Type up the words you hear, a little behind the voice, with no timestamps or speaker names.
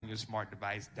your smart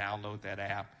device, download that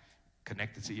app,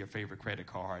 connect it to your favorite credit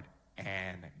card,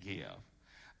 and give.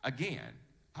 Again,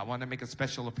 I want to make a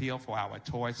special appeal for our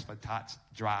Toys for Tots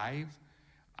drive.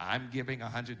 I'm giving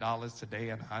 $100 today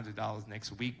and $100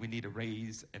 next week. We need to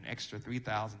raise an extra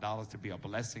 $3,000 to be a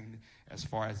blessing as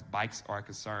far as bikes are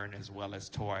concerned, as well as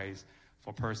toys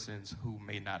for persons who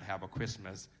may not have a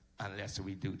Christmas unless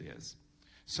we do this.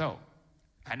 So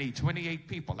I need 28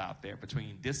 people out there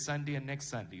between this Sunday and next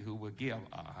Sunday who will give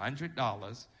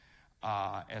 $100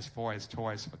 as far as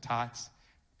Toys for Tots,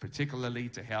 particularly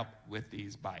to help with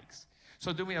these bikes.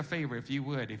 So do me a favor, if you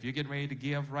would. If you're getting ready to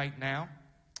give right now,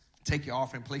 take your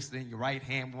offering, place it in your right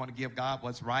hand. We want to give God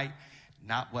what's right,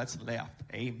 not what's left.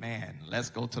 Amen.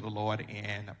 Let's go to the Lord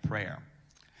in prayer.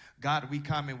 God, we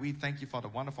come and we thank you for the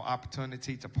wonderful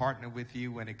opportunity to partner with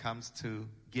you when it comes to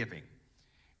giving.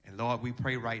 And Lord, we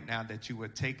pray right now that you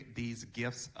would take these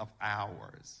gifts of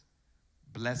ours,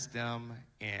 bless them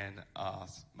in a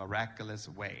miraculous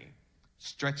way.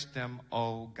 Stretch them,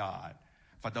 oh God.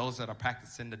 For those that are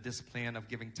practicing the discipline of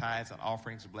giving tithes and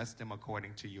offerings, bless them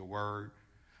according to your word.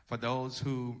 For those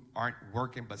who aren't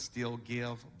working but still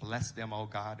give, bless them, oh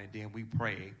God. And then we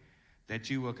pray that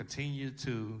you will continue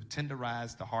to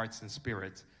tenderize the hearts and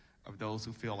spirits of those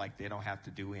who feel like they don't have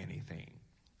to do anything.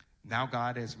 Now,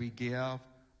 God, as we give,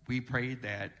 we pray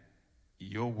that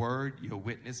your word, your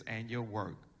witness, and your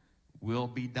work will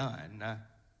be done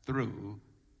through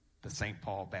the St.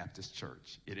 Paul Baptist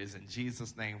Church. It is in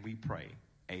Jesus' name we pray.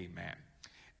 Amen.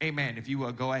 Amen. If you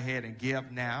will go ahead and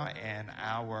give now, and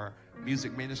our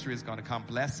music ministry is going to come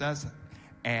bless us.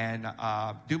 And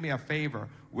do me a favor.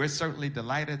 We're certainly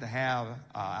delighted to have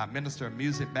our minister of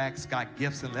music back, Scott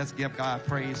Gibson. Let's give God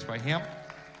praise for him.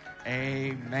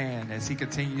 Amen. As he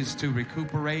continues to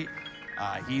recuperate,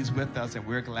 he's with us, and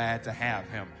we're glad to have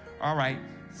him. All right,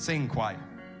 sing choir.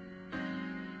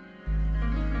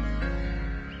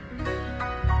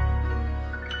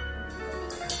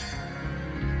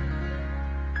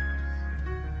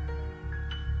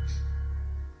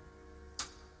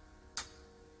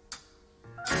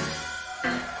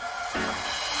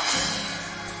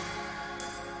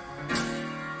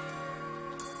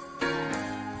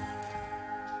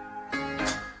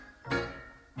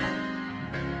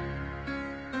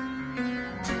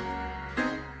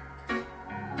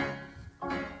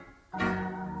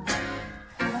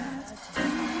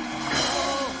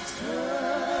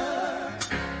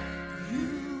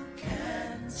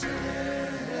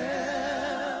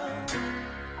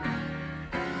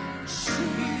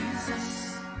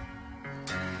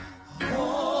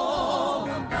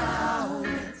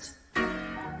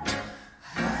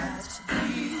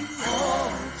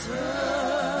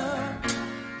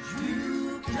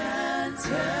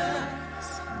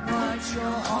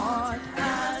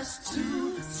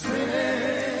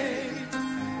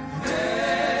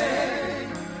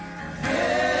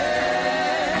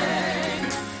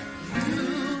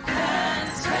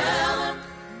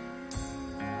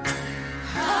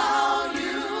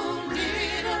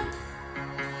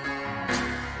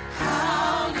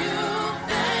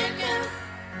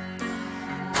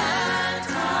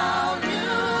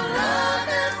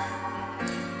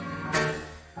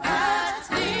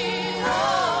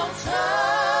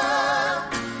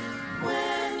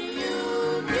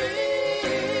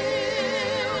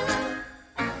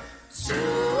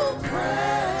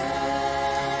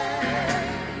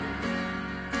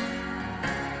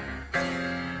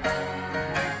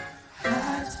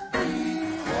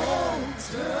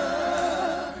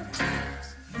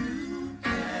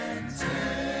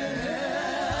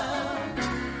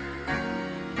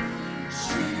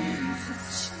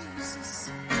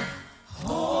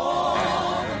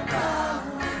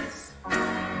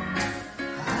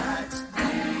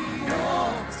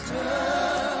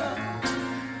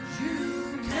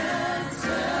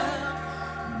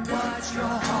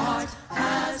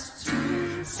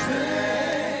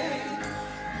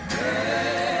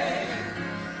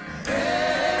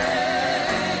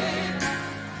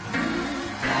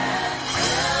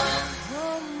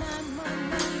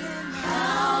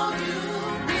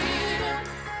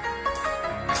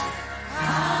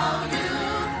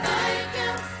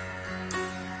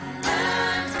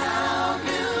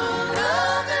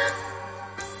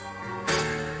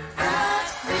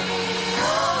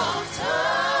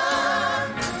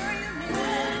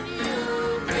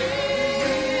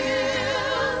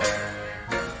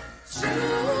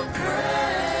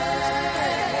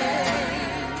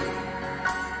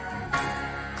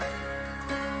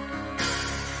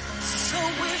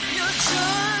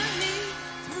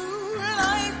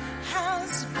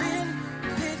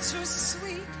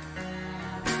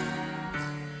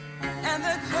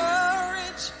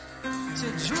 To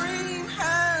dream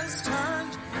has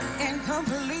turned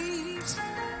incomplete.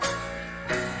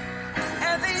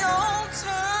 At the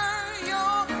altar,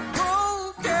 your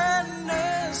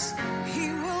brokenness he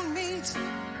will meet.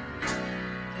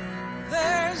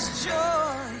 There's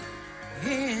joy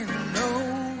in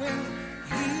knowing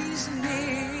he's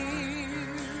near.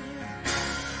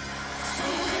 So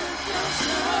if you're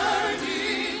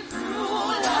journey through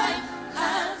life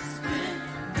has been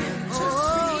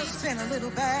bittersweet, it's been a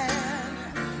little bad.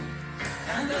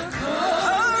 And the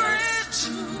courage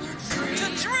to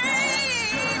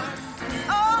dream.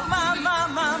 Oh, my.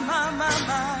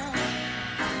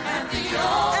 At the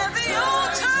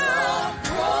altar,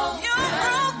 your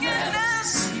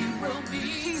brokenness,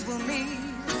 he will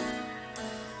meet.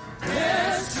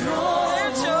 There's joy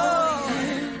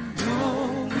in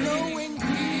knowing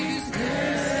he's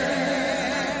there.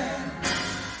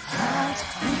 At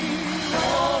the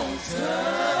altar,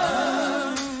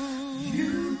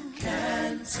 you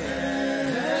can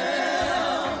tell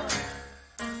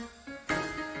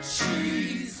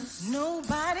Jesus,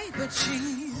 nobody but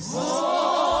Jesus,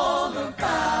 all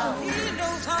about. He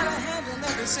knows how to handle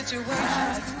every situation.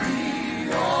 At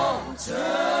the altar,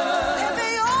 at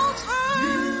the altar,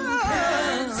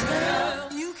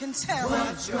 you can tell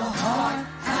what your heart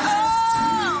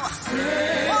has to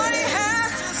say. What he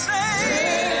has to say.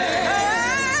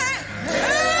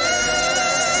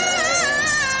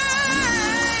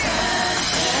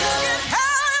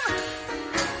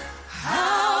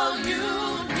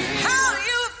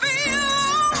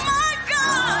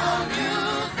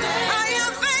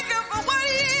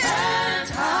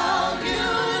 How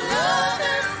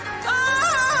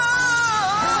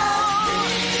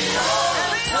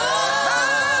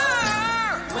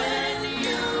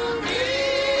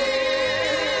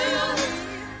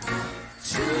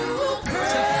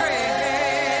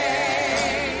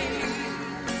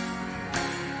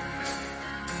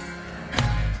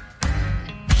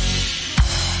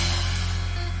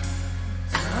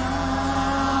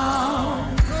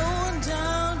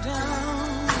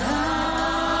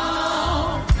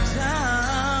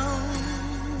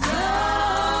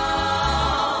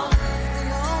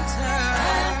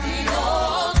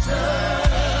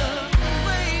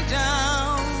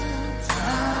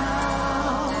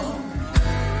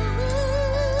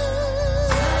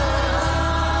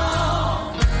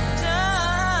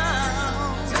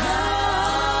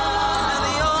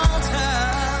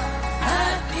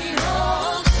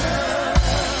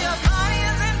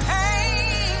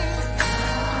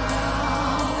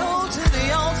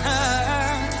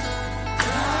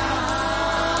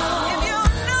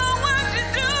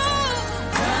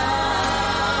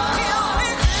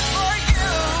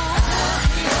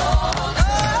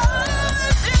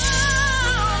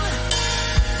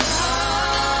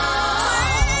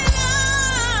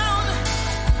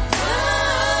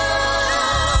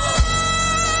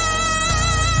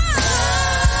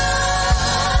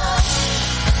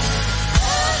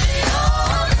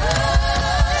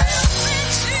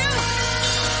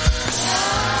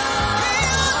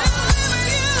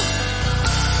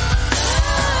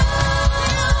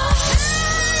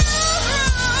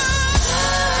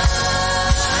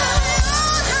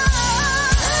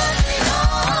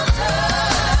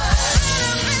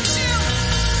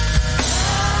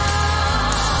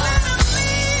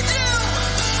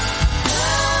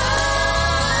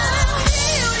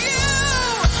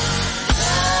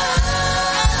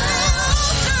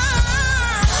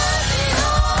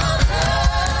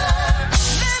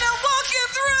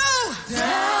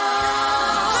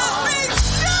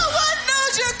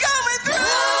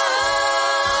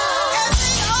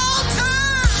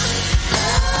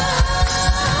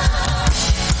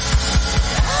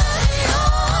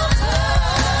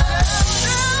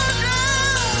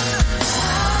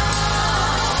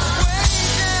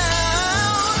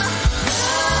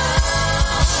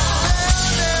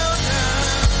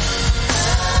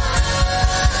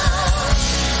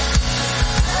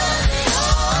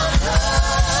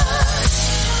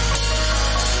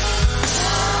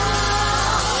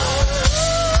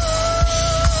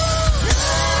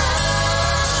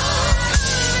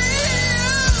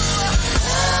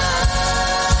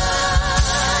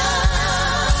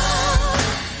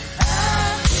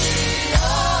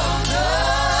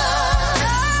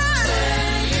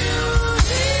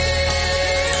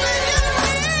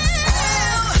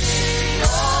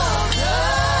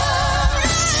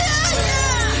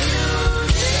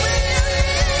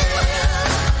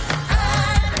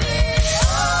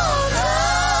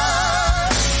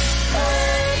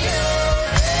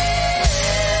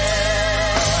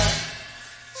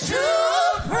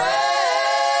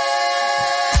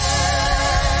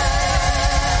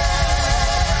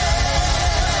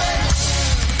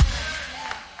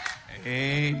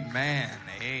Amen.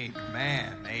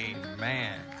 Amen.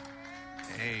 Amen.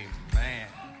 Amen.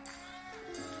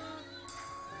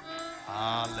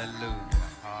 Hallelujah.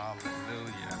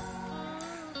 Hallelujah.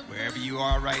 Wherever you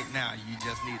are right now, you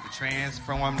just need to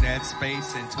transform that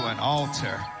space into an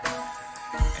altar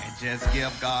and just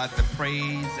give God the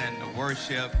praise and the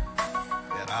worship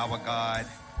that our God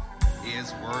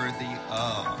is worthy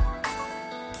of.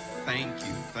 Thank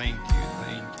you, thank you,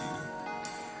 thank you.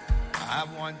 I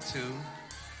want to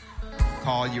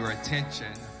call your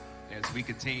attention as we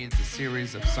continue the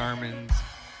series of sermons,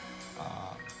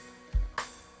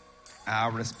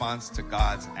 our response to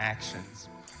God's actions.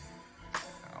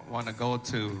 I want to go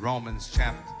to Romans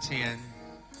chapter 10,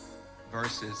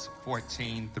 verses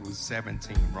 14 through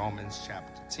 17. Romans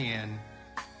chapter 10,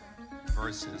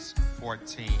 verses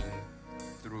 14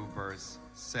 through verse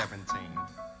 17.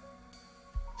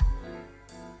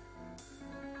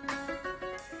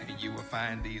 And you will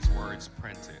find these words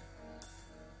printed.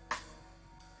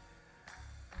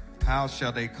 How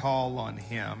shall they call on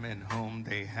him in whom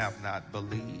they have not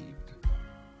believed?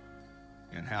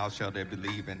 And how shall they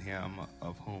believe in him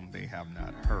of whom they have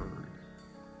not heard?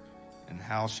 And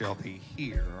how shall they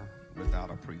hear without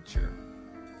a preacher?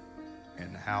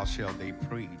 And how shall they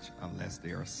preach unless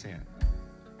they are sent?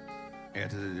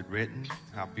 As it is written,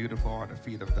 how beautiful are the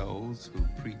feet of those who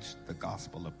preach the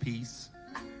gospel of peace,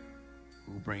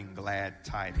 who bring glad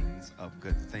tidings of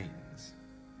good things.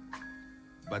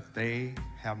 But they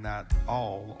have not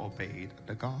all obeyed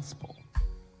the gospel.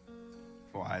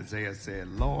 For Isaiah said,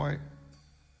 Lord,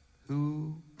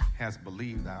 who has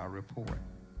believed our report?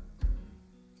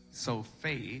 So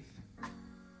faith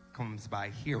comes by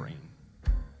hearing,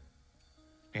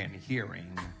 and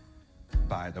hearing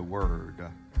by the word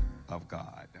of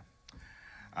God.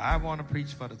 I want to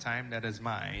preach for the time that is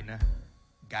mine.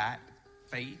 Got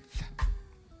faith.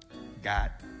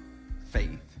 Got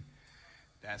faith.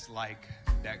 That's like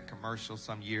that commercial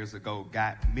some years ago,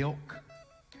 got milk.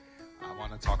 I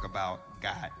want to talk about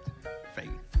got faith.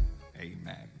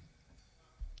 Amen.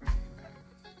 Amen.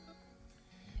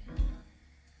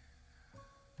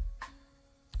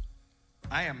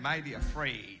 I am mighty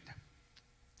afraid.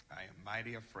 I am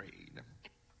mighty afraid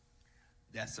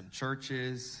that some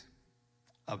churches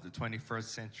of the 21st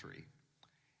century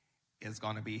is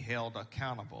going to be held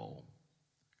accountable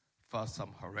for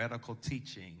some heretical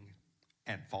teaching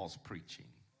and false preaching.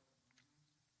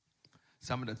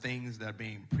 Some of the things that are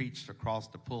being preached across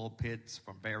the pulpits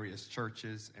from various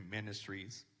churches and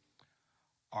ministries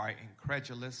are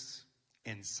incredulous,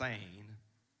 insane,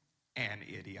 and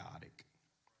idiotic.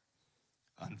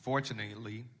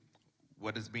 Unfortunately,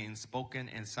 what is being spoken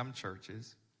in some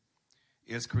churches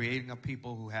is creating a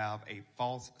people who have a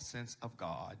false sense of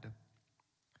God,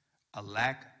 a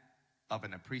lack of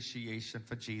an appreciation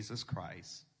for Jesus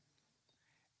Christ,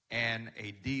 and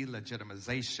a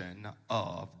delegitimization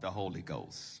of the Holy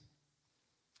Ghost.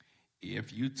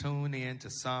 If you tune in to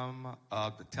some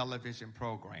of the television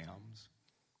programs,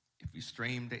 if you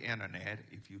stream the internet,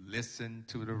 if you listen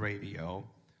to the radio,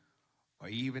 or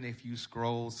even if you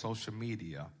scroll social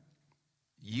media,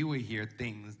 you will hear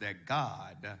things that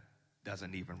God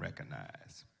doesn't even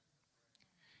recognize.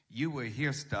 You will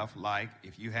hear stuff like,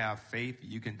 if you have faith,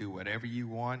 you can do whatever you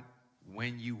want,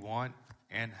 when you want,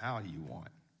 and how you want.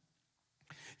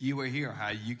 You will hear how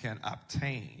you can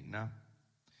obtain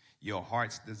your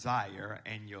heart's desire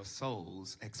and your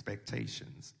soul's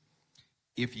expectations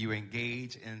if you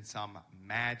engage in some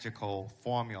magical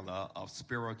formula of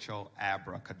spiritual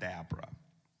abracadabra.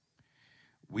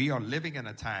 We are living in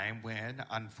a time when,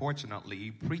 unfortunately,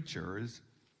 preachers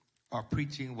are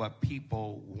preaching what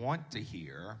people want to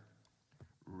hear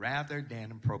rather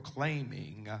than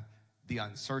proclaiming the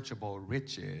unsearchable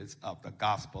riches of the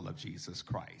gospel of Jesus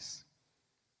Christ.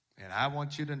 And I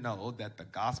want you to know that the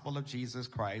gospel of Jesus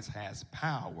Christ has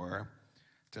power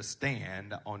to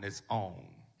stand on its own.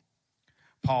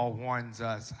 Paul warns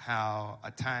us how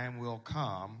a time will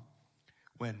come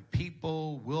when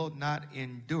people will not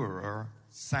endure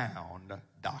sound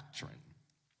doctrine.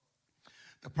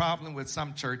 The problem with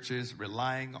some churches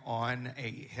relying on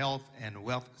a health and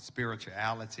wealth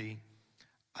spirituality,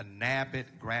 a nab it,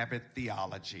 grab it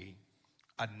theology,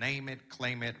 a name it,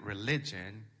 claim it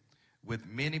religion, with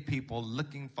many people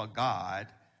looking for God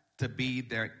to be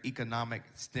their economic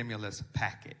stimulus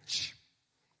package.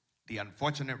 The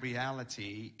unfortunate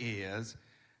reality is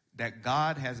that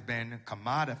God has been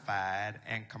commodified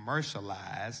and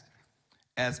commercialized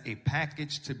as a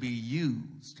package to be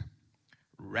used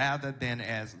rather than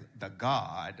as the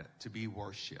God to be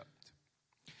worshiped.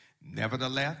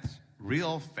 Nevertheless,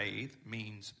 real faith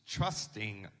means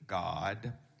trusting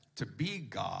God to be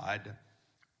God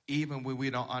even when we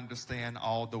don't understand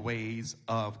all the ways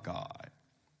of God.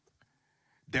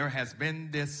 There has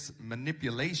been this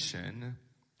manipulation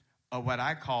of what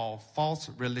I call false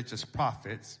religious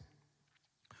prophets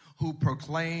who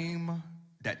proclaim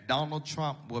that Donald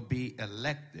Trump will be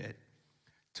elected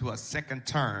to a second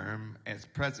term as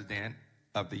president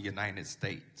of the United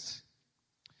States.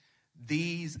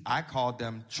 These, I call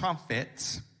them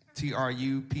Trumpets,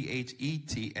 Truphets,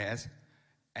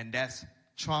 and that's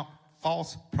Trump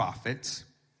false prophets,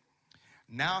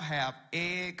 now have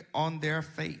egg on their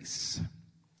face,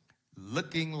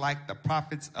 looking like the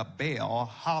prophets of Baal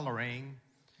hollering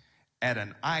at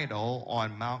an idol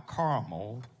on Mount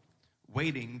Carmel,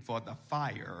 waiting for the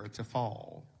fire to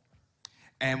fall.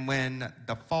 And when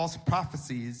the false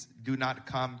prophecies do not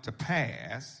come to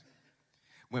pass,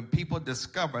 when people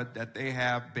discover that they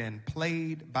have been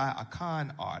played by a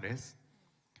con artist,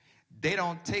 they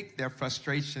don't take their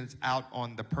frustrations out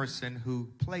on the person who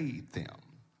played them,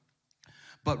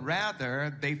 but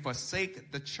rather they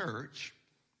forsake the church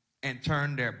and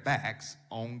turn their backs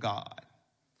on God.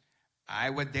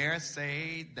 I would dare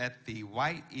say that the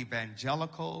white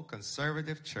evangelical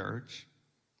conservative church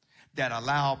that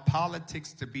allow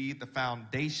politics to be the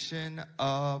foundation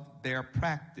of their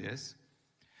practice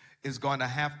is going to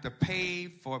have to pay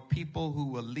for people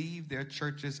who will leave their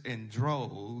churches in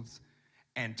droves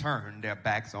and turn their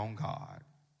backs on God.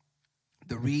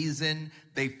 The reason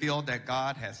they feel that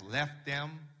God has left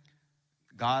them,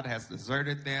 God has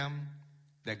deserted them,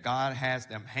 that God has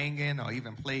them hanging or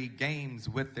even play games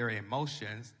with their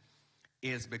emotions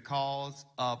is because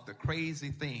of the crazy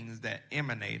things that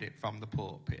emanated from the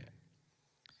pulpit.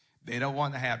 They don't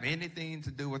want to have anything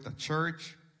to do with the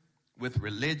church, with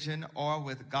religion, or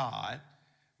with God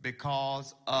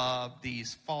because of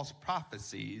these false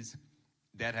prophecies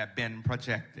that have been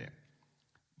projected.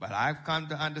 But I've come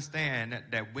to understand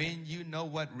that when you know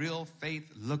what real faith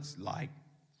looks like,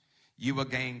 you will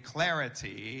gain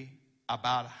clarity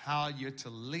about how you're to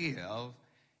live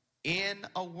in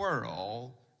a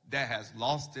world that has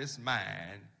lost its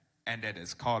mind and that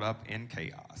is caught up in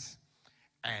chaos.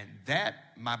 And that,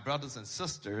 my brothers and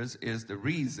sisters, is the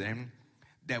reason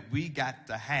that we got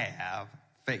to have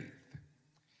faith.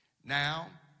 Now,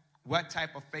 what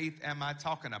type of faith am I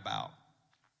talking about?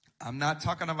 I'm not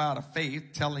talking about a faith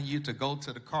telling you to go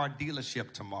to the car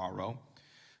dealership tomorrow,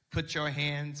 put your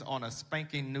hands on a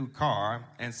spanking new car,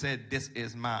 and say, "This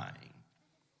is mine."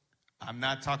 I'm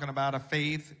not talking about a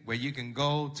faith where you can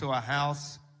go to a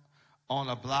house on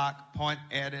a block, point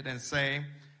at it, and say,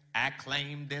 "I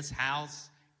claim this house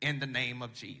in the name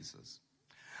of Jesus."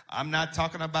 I'm not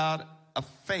talking about a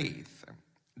faith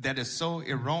that is so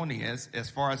erroneous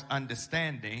as far as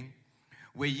understanding,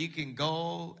 where you can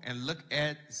go and look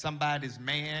at somebody's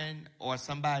man or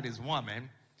somebody's woman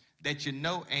that you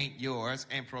know ain't yours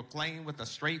and proclaim with a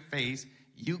straight face,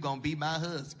 "You gonna be my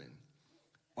husband,"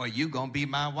 or "You gonna be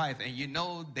my wife," and you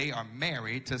know they are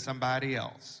married to somebody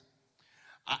else.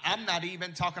 I'm not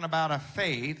even talking about a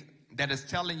faith that is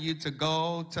telling you to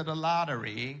go to the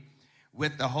lottery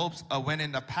with the hopes of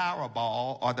winning the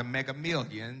Powerball or the Mega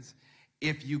Millions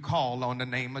if you call on the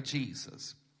name of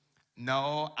Jesus.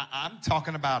 No, I'm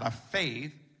talking about a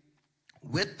faith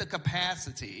with the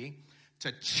capacity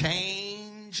to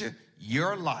change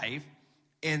your life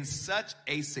in such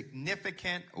a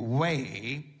significant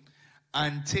way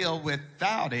until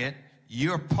without it,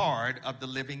 you're part of the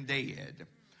living dead,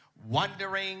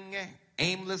 wandering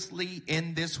aimlessly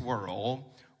in this world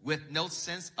with no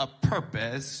sense of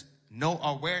purpose, no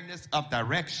awareness of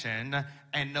direction,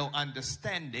 and no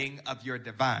understanding of your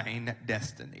divine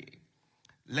destiny.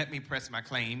 Let me press my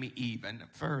claim even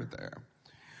further.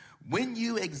 When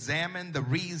you examine the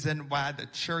reason why the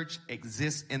church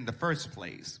exists in the first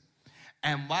place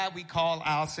and why we call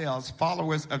ourselves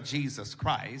followers of Jesus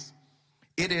Christ,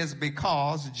 it is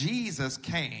because Jesus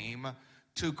came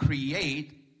to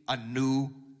create a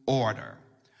new order,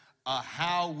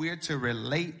 how we're to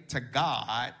relate to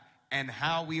God and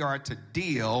how we are to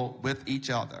deal with each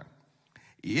other.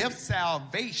 If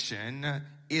salvation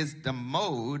is the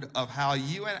mode of how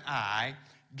you and I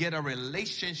get a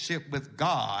relationship with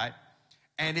God,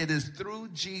 and it is through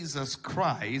Jesus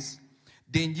Christ,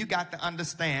 then you got to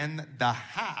understand the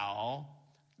how,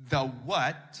 the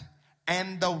what,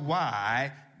 and the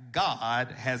why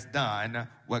God has done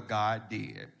what God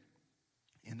did.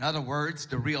 In other words,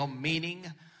 the real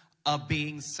meaning of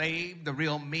being saved, the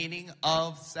real meaning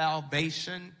of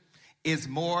salvation is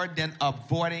more than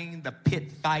avoiding the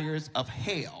pit fires of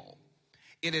hell.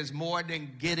 It is more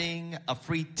than getting a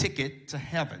free ticket to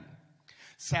heaven.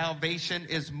 Salvation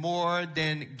is more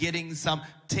than getting some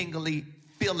tingly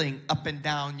feeling up and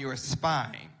down your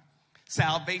spine.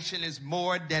 Salvation is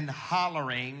more than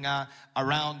hollering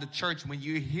around the church when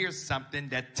you hear something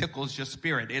that tickles your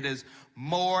spirit. It is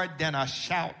more than a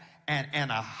shout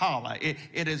and a holler.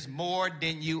 It is more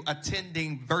than you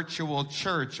attending virtual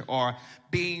church or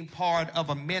being part of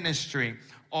a ministry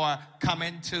or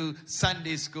coming to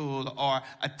Sunday school or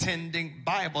attending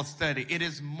Bible study. It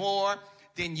is more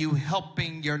than you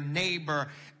helping your neighbor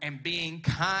and being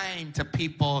kind to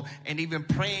people and even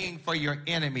praying for your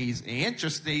enemies.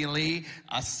 Interestingly,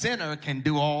 a sinner can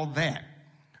do all that.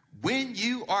 When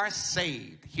you are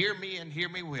saved, hear me and hear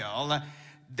me well,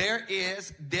 there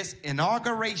is this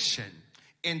inauguration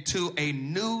into a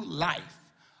new life,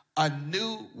 a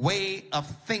new way of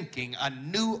thinking, a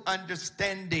new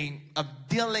understanding of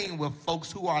dealing with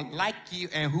folks who are like you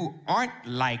and who aren't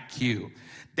like you.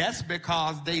 That's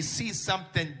because they see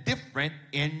something different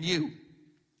in you.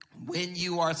 When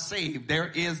you are saved, there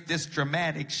is this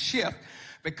dramatic shift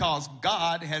because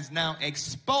God has now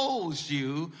exposed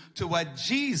you to what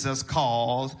Jesus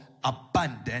calls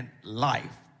abundant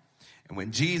life. And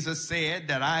when Jesus said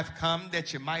that I've come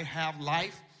that you might have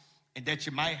life and that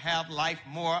you might have life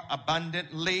more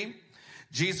abundantly,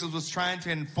 Jesus was trying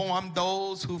to inform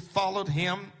those who followed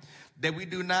him that we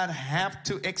do not have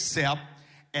to accept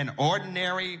an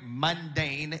ordinary,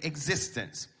 mundane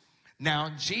existence.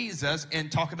 Now, Jesus, in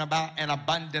talking about an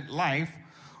abundant life,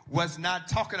 was not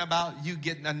talking about you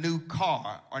getting a new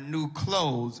car or new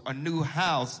clothes or new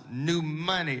house, new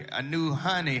money, a new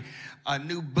honey, a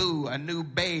new boo, a new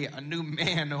bae, a new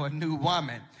man, or a new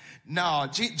woman. No,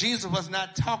 Jesus was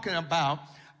not talking about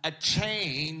a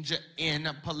change in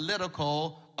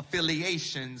political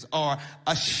affiliations or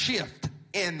a shift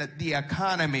in the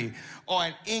economy or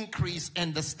an increase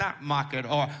in the stock market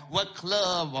or what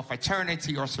club or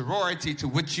fraternity or sorority to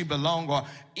which you belong or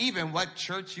even what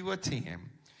church you attend.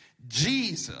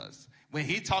 Jesus, when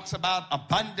he talks about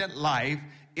abundant life,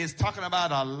 is talking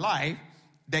about a life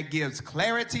that gives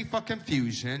clarity for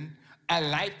confusion, a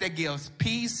life that gives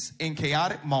peace in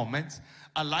chaotic moments,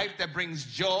 a life that brings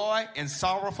joy in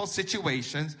sorrowful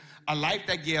situations, a life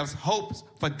that gives hopes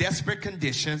for desperate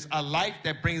conditions, a life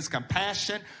that brings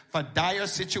compassion for dire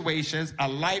situations, a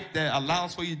life that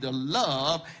allows for you to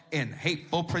love in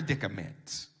hateful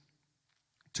predicaments.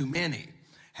 Too many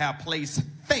have placed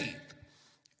faith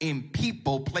in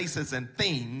people, places, and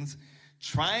things,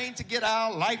 trying to get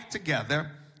our life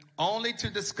together, only to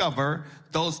discover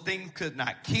those things could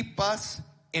not keep us,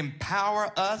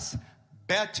 empower us,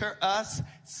 better us,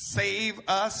 save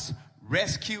us,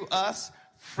 rescue us,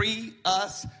 free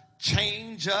us,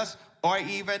 change us, or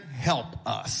even help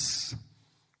us.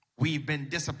 We've been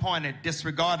disappointed,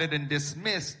 disregarded, and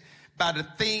dismissed by the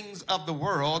things of the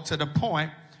world to the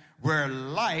point where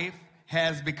life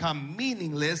has become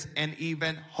meaningless and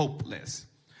even hopeless.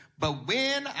 But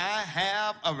when I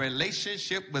have a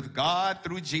relationship with God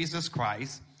through Jesus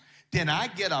Christ, then I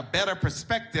get a better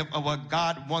perspective of what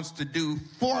God wants to do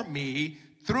for me,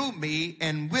 through me,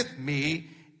 and with me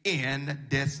in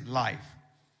this life.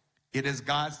 It is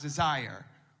God's desire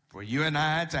for you and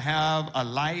I to have a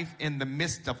life in the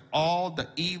midst of all the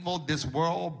evil this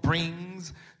world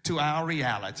brings to our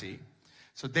reality.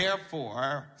 So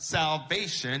therefore,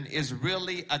 salvation is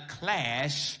really a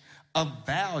clash of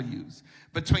values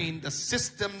between the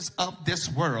systems of this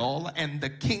world and the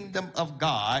kingdom of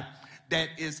God that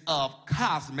is of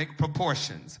cosmic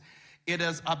proportions. It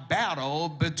is a battle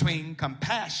between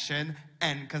compassion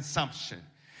and consumption.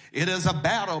 It is a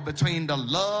battle between the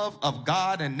love of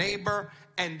God and neighbor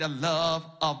and the love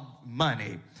of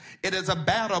money. It is a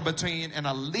battle between an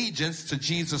allegiance to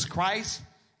Jesus Christ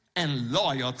and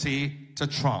loyalty to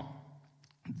Trump.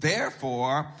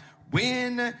 Therefore,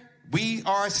 when we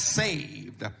are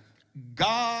saved,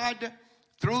 God,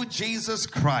 through Jesus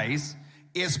Christ,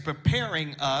 is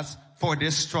preparing us for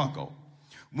this struggle.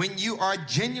 When you are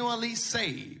genuinely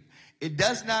saved, it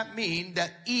does not mean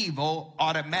that evil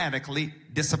automatically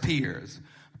disappears,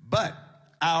 but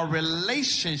our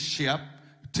relationship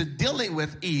to dealing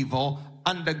with evil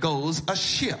undergoes a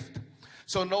shift.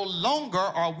 So no longer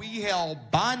are we held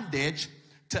bondage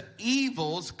to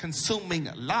evil's consuming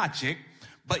logic,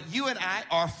 but you and I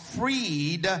are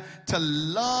freed to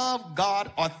love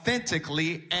God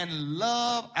authentically and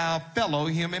love our fellow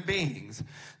human beings.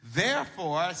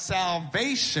 Therefore,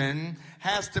 salvation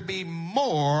has to be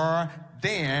more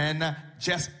than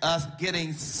just us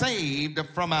getting saved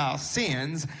from our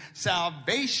sins.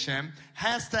 Salvation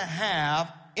has to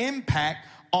have impact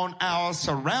on our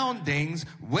surroundings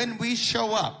when we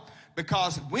show up.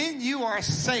 Because when you are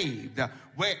saved,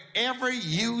 wherever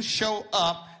you show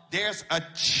up, there's a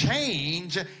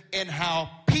change in how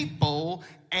people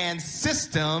and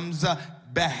systems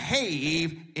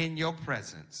behave in your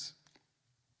presence.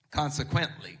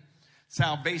 Consequently,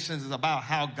 salvation is about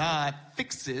how God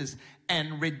fixes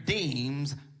and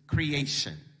redeems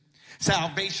creation.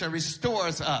 Salvation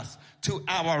restores us to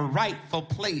our rightful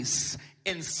place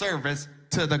in service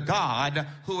to the God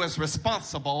who is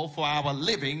responsible for our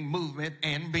living, movement,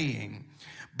 and being.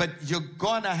 But you're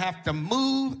going to have to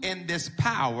move in this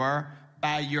power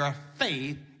by your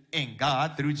faith in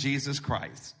God through Jesus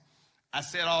Christ. I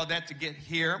said all that to get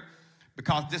here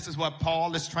because this is what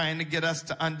Paul is trying to get us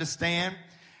to understand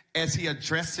as he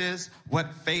addresses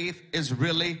what faith is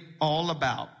really all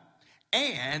about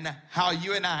and how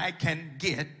you and I can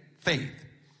get faith.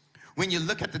 When you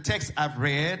look at the text I've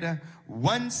read,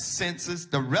 one senses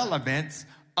the relevance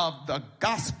of the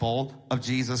gospel of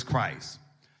Jesus Christ.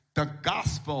 The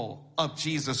gospel of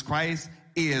Jesus Christ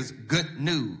is good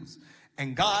news.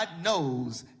 And God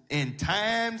knows in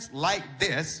times like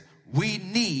this, we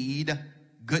need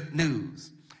good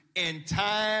news. In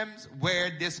times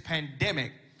where this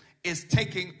pandemic is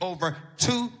taking over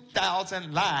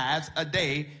 2,000 lives a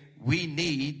day, we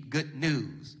need good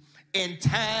news. In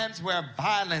times where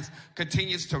violence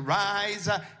continues to rise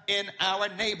in our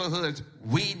neighborhoods,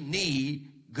 we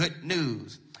need good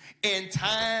news. In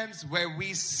times where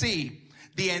we see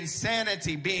the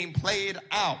insanity being played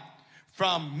out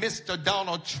from Mr.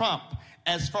 Donald Trump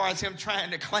as far as him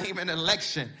trying to claim an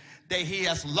election that he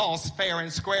has lost fair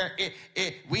and square,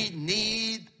 we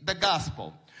need the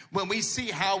gospel. When we see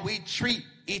how we treat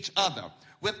each other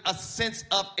with a sense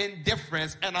of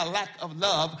indifference and a lack of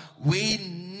love, we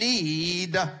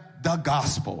need the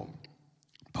gospel.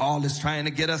 Paul is trying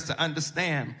to get us to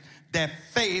understand that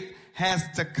faith has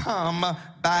to come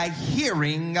by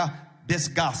hearing this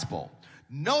gospel.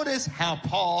 Notice how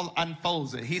Paul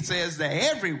unfolds it. He says that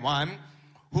everyone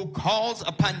who calls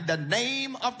upon the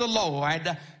name of the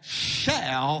Lord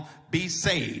shall be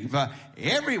saved.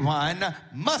 Everyone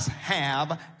must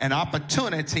have an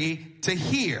opportunity to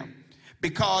hear,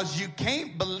 because you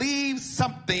can't believe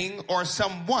something or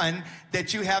someone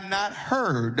that you have not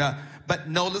heard. But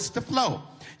notice the flow.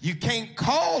 You can't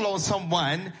call on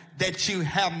someone that you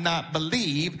have not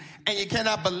believed, and you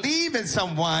cannot believe in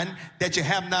someone that you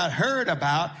have not heard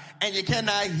about, and you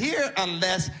cannot hear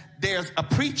unless there's a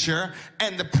preacher,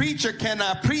 and the preacher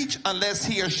cannot preach unless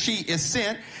he or she is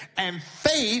sent. And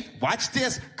faith, watch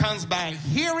this, comes by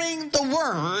hearing the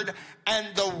word,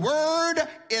 and the word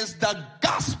is the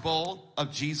gospel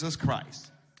of Jesus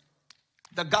Christ.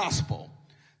 The gospel,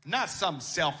 not some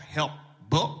self-help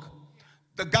book.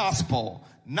 The gospel,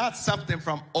 not something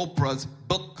from Oprah's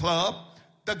book club.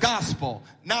 The gospel,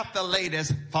 not the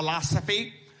latest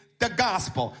philosophy. The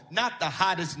gospel, not the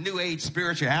hottest new age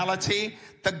spirituality.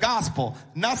 The gospel,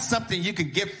 not something you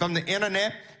could get from the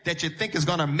internet that you think is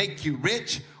going to make you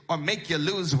rich or make you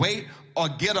lose weight or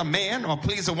get a man or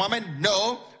please a woman.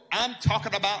 No, I'm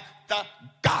talking about the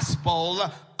gospel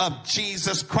of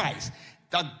Jesus Christ.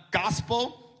 The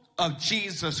gospel of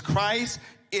Jesus Christ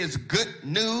is good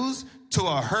news to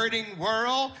a hurting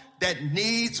world that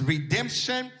needs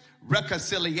redemption,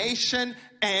 reconciliation,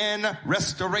 and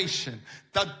restoration.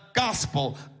 The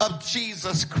gospel of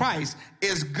Jesus Christ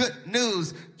is good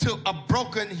news to a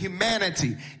broken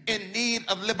humanity in need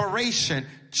of liberation,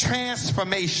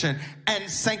 transformation, and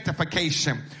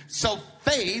sanctification. So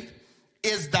faith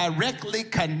is directly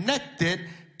connected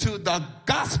to the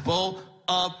gospel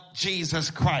of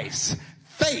Jesus Christ.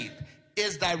 Faith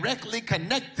is directly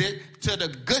connected to the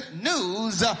good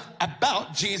news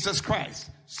about Jesus Christ.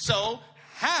 So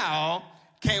how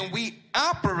can we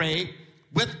operate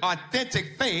with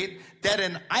authentic faith that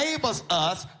enables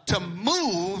us to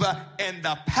move in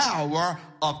the power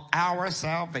of our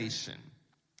salvation?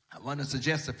 I want to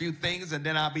suggest a few things and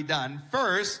then I'll be done.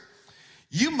 First,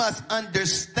 you must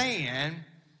understand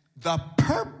the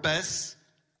purpose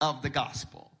of the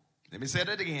gospel. Let me say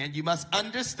that again. You must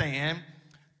understand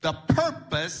the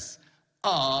purpose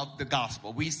of the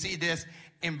gospel. We see this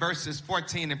in verses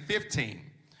 14 and 15.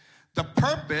 The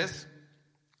purpose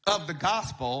of the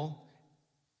gospel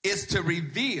is to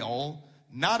reveal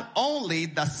not only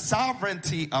the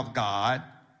sovereignty of God,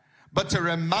 but to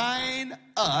remind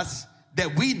us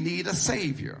that we need a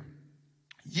Savior.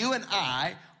 You and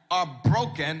I are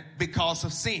broken because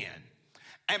of sin.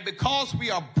 And because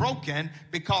we are broken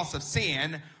because of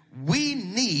sin, we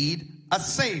need a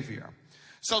Savior.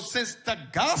 So since the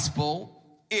gospel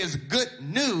is good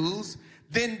news,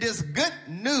 then this good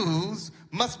news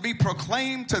must be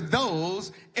proclaimed to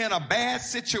those in a bad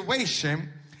situation,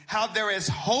 how there is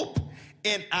hope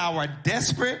in our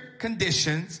desperate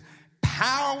conditions,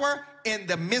 power in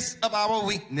the midst of our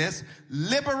weakness,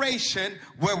 liberation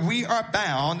where we are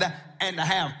bound, and to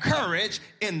have courage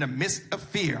in the midst of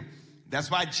fear. That's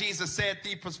why Jesus said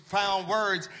these profound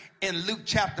words in Luke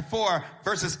chapter 4,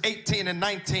 verses 18 and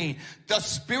 19. The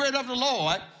Spirit of the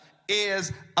Lord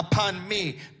is upon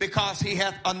me, because he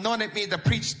hath anointed me to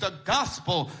preach the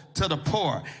gospel to the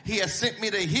poor. He has sent me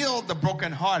to heal the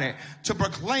brokenhearted, to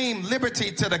proclaim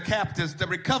liberty to the captives, the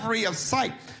recovery of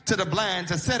sight to the blind,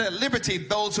 to set at liberty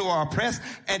those who are oppressed,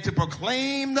 and to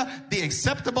proclaim the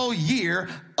acceptable year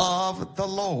of the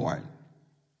Lord.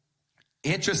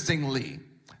 Interestingly,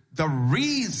 the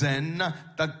reason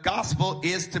the gospel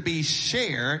is to be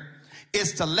shared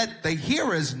is to let the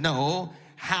hearers know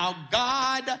how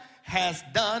God has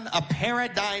done a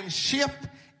paradigm shift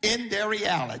in their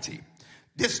reality.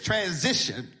 This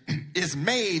transition is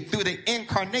made through the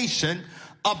incarnation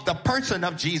of the person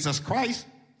of Jesus Christ,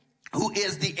 who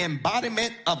is the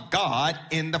embodiment of God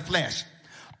in the flesh.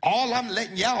 All I'm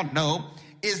letting y'all know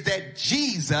is that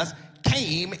Jesus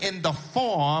came in the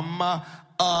form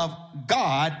of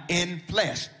God in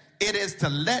flesh. It is to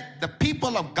let the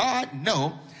people of God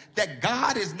know that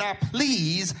God is not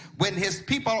pleased when his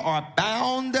people are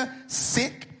bound,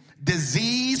 sick,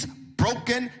 diseased,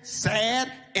 broken,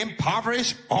 sad,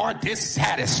 impoverished, or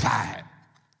dissatisfied.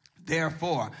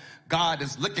 Therefore, God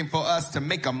is looking for us to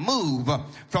make a move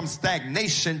from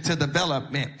stagnation to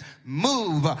development,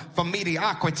 move from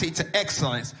mediocrity to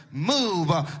excellence, move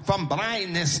from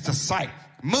blindness to sight,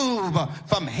 move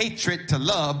from hatred to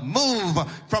love, move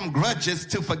from grudges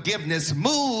to forgiveness,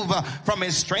 move from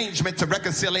estrangement to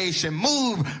reconciliation,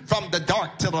 move from the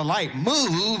dark to the light,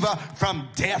 move from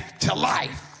death to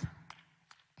life.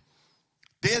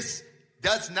 This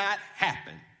does not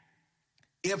happen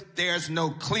if there's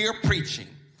no clear preaching,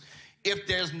 if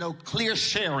there's no clear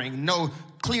sharing, no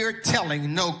clear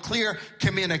telling, no clear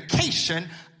communication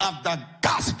of the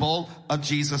gospel of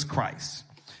Jesus Christ.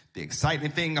 The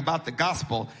exciting thing about the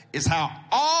gospel is how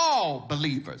all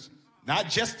believers, not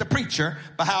just the preacher,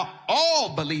 but how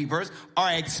all believers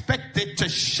are expected to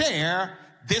share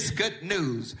this good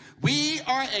news. We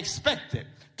are expected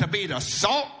to be the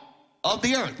salt of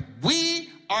the earth. We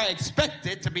are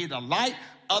expected to be the light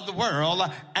of the world,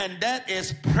 and that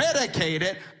is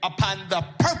predicated upon the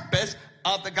purpose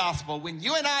of the gospel. When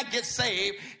you and I get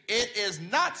saved, it is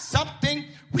not something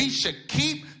we should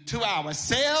keep to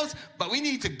ourselves, but we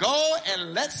need to go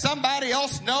and let somebody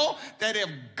else know that if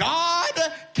God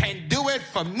can do it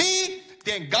for me,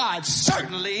 then God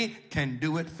certainly can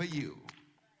do it for you.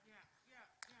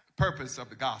 Purpose of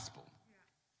the gospel.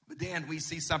 But then we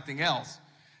see something else,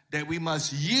 that we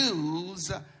must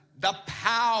use the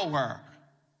power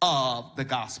of the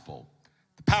gospel.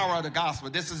 The power of the gospel.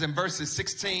 This is in verses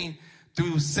 16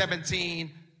 through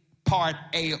 17, part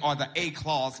A, or the A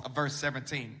clause of verse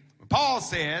 17. Paul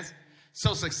says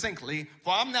so succinctly,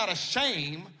 for I'm not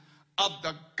ashamed of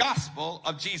the gospel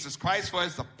of Jesus Christ, for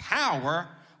it's the power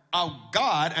of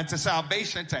God unto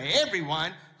salvation to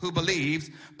everyone who believes.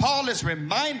 Paul is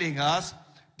reminding us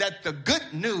that the good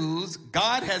news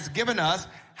God has given us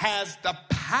has the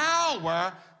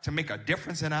power to make a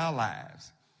difference in our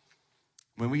lives.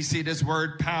 When we see this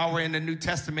word power in the New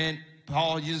Testament,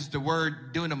 Paul used the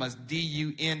word dunamis,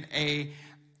 D-U-N-A-M-I-S,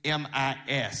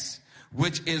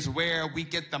 which is where we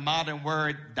get the modern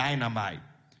word dynamite.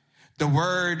 The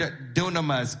word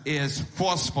dunamis is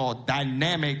forceful,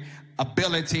 dynamic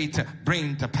ability to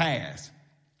bring to pass.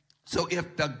 So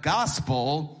if the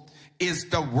gospel is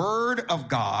the word of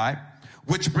God,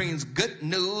 which brings good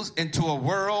news into a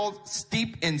world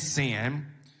steeped in sin,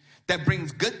 that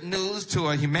brings good news to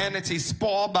a humanity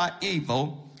spoiled by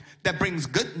evil, that brings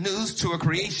good news to a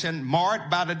creation marred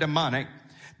by the demonic,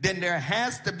 then there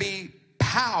has to be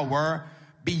power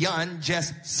beyond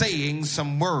just saying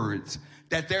some words.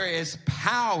 That there is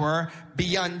power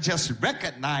beyond just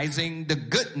recognizing the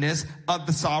goodness of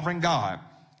the sovereign God.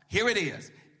 Here it is.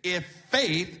 If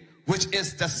faith, which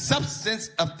is the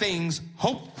substance of things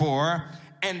hoped for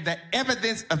and the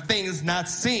evidence of things not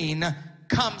seen,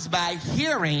 comes by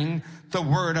hearing the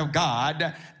word of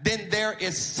God, then there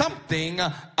is something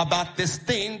about this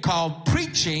thing called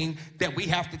preaching that we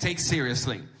have to take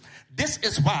seriously. This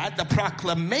is why the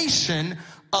proclamation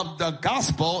of the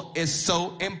gospel is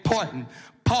so important.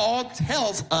 Paul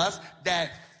tells us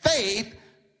that faith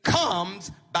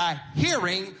comes by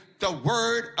hearing the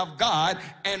word of God,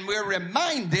 and we're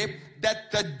reminded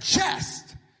that the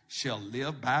just shall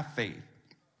live by faith.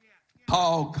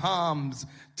 Paul comes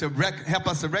to help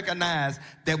us to recognize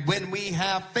that when we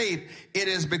have faith, it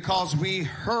is because we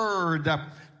heard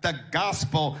the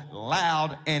gospel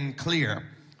loud and clear.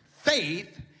 Faith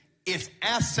is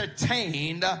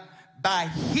ascertained by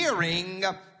hearing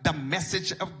the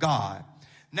message of God.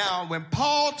 Now, when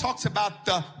Paul talks about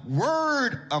the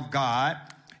word of God,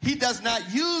 he does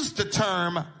not use the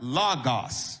term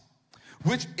logos,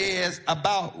 which is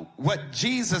about what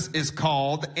Jesus is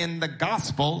called in the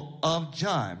Gospel of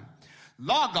John.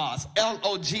 Logos,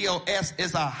 L-O-G-O-S,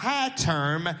 is a high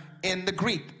term in the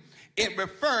Greek. It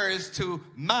refers to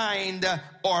mind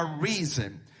or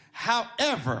reason.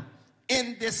 However,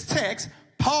 in this text,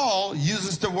 Paul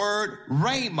uses the word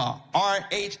rhema,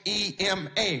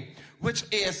 R-H-E-M-A, which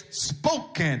is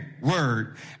spoken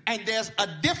word. And there's a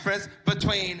difference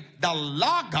between the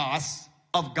logos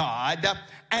of God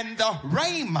and the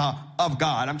rhema of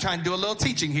God. I'm trying to do a little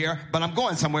teaching here, but I'm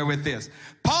going somewhere with this.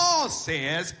 Paul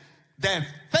says that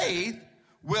faith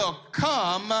will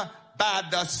come by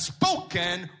the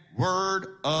spoken word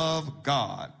of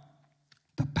God.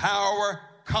 The power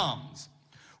comes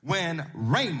when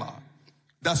rhema,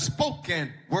 the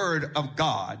spoken word of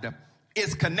God,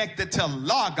 is connected to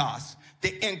logos,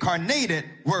 the incarnated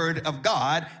word of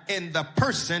God in the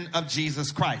person of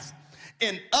Jesus Christ.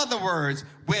 In other words,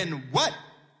 when what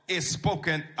is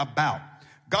spoken about,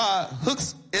 God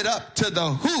hooks it up to the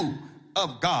who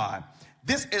of God.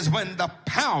 This is when the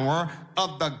power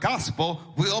of the gospel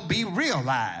will be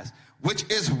realized, which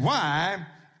is why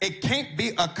it can't be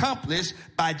accomplished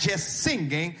by just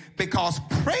singing, because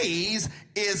praise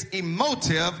is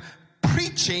emotive,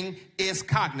 preaching is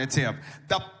cognitive.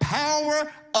 The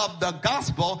power of the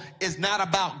gospel is not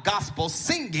about gospel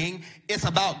singing, it's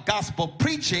about gospel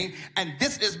preaching, and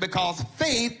this is because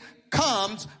faith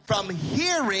comes from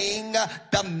hearing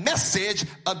the message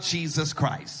of Jesus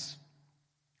Christ.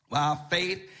 While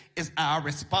faith is our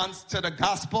response to the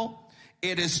gospel,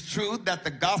 it is true that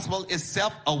the gospel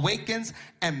itself awakens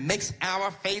and makes our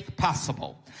faith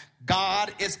possible.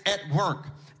 God is at work,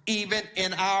 even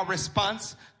in our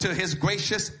response to his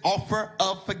gracious offer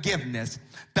of forgiveness.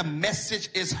 The message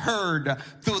is heard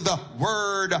through the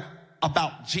word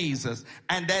about Jesus,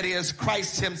 and that is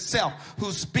Christ himself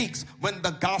who speaks when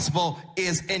the gospel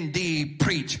is indeed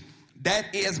preached.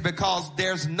 That is because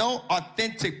there's no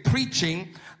authentic preaching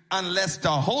unless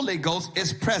the Holy Ghost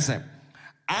is present.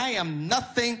 I am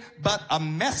nothing but a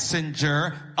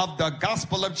messenger of the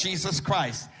gospel of Jesus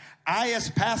Christ. I, as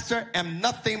pastor, am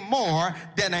nothing more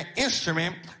than an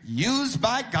instrument used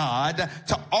by God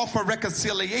to offer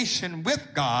reconciliation with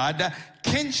God,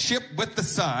 kinship with the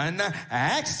Son,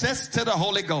 access to the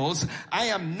Holy Ghost. I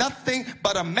am nothing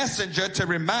but a messenger to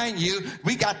remind you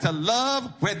we got to love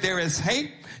where there is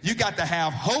hate. You got to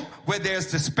have hope where there's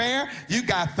despair. You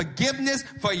got forgiveness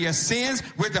for your sins.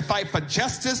 We're to fight for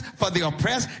justice for the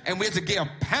oppressed, and we're to give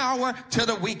power to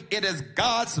the weak. It is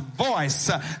God's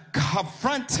voice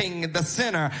confronting the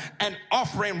sinner and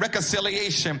offering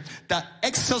reconciliation. The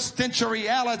existential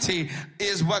reality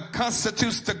is what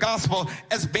constitutes the gospel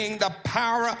as being the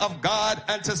power of God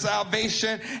unto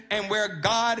salvation, and where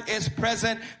God is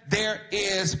present, there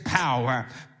is power.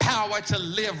 Power to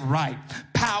live right,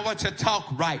 power to talk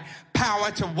right, power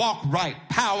to walk right,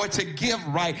 power to give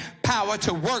right, power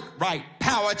to work right,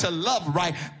 power to love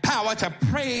right, power to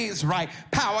praise right,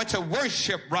 power to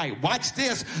worship right. Watch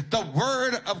this. The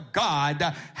word of God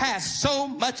has so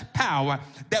much power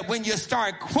that when you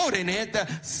start quoting it,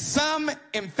 some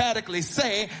emphatically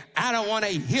say, I don't want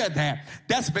to hear that.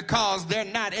 That's because they're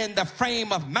not in the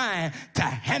frame of mind to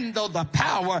handle the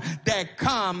power that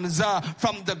comes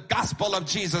from the gospel of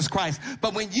Jesus Christ.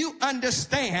 But when you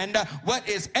understand what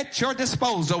is at your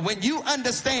disposal, when you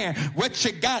understand what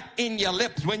you got in your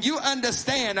lips, when you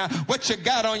understand what you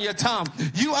got on your tongue,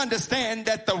 you understand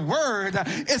that the word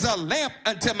is a lamp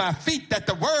unto my feet, that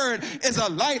the word is a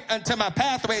light unto my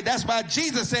pathway. That's why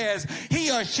Jesus says, he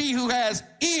or she who has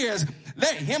ears,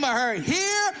 let him or her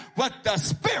hear what the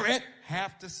Spirit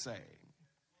have to say.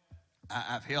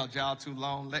 I've held y'all too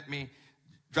long. Let me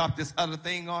drop this other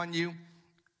thing on you.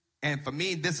 And for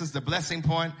me, this is the blessing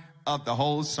point of the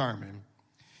whole sermon.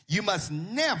 You must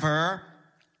never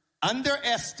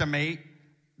underestimate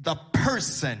the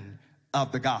person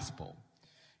of the gospel.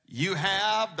 You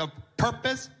have the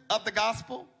purpose of the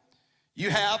gospel. You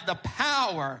have the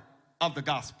power of the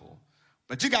gospel.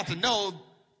 But you got to know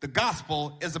the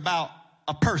gospel is about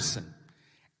a person.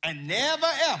 And never,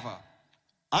 ever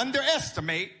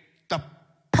underestimate the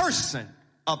person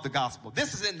of the gospel.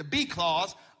 This is in the B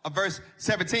clause of verse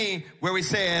 17, where he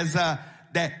says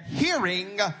that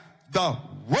hearing the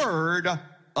word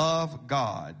of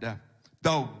God,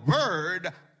 the word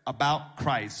about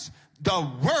Christ, the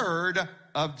word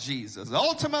of Jesus.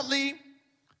 Ultimately,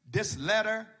 this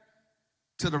letter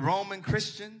to the Roman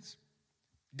Christians,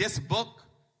 this book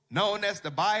known as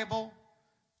the Bible,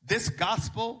 this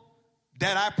gospel,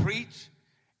 that I preach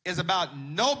is about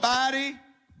nobody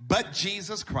but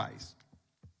Jesus Christ.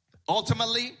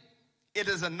 Ultimately, it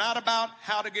is not about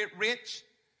how to get rich.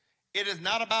 It is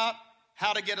not about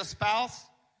how to get a spouse.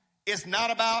 It's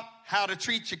not about how to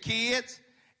treat your kids.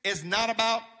 It's not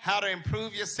about how to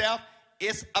improve yourself.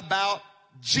 It's about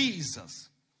Jesus.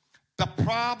 The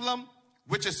problem,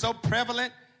 which is so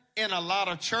prevalent in a lot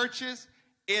of churches,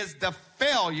 is the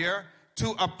failure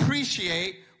to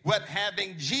appreciate what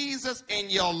having Jesus in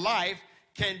your life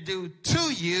can do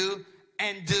to you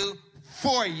and do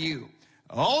for you.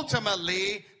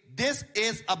 Ultimately, this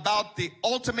is about the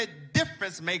ultimate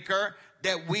difference maker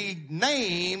that we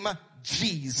name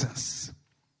Jesus.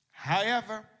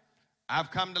 However,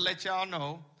 I've come to let y'all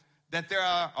know that there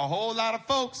are a whole lot of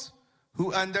folks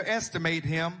who underestimate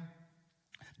him.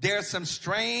 There's some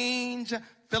strange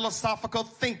philosophical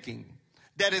thinking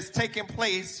that is taking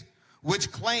place,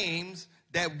 which claims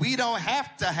that we don't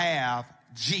have to have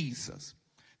Jesus,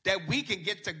 that we can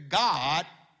get to God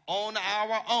on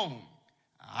our own.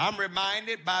 I'm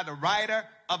reminded by the writer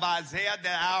of Isaiah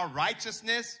that our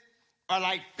righteousness are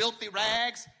like filthy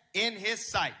rags in his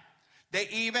sight. That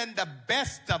even the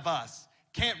best of us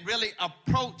can't really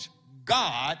approach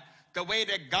God the way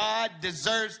that God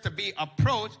deserves to be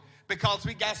approached because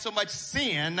we got so much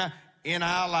sin in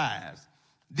our lives.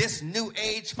 This new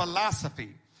age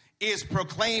philosophy is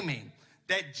proclaiming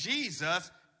that Jesus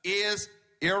is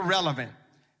irrelevant,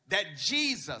 that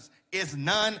Jesus is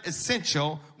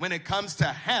non-essential when it comes to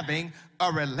having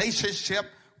a relationship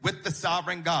with the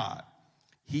sovereign God.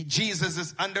 Jesus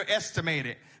is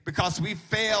underestimated because we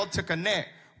failed to connect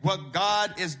what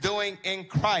God is doing in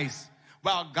Christ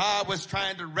while God was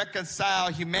trying to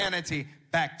reconcile humanity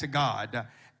back to God.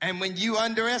 And when you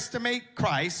underestimate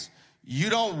Christ, you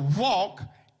don't walk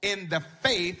in the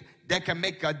faith that can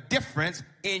make a difference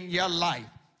in your life.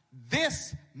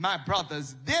 This, my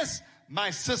brothers, this,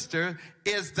 my sister,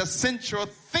 is the central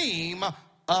theme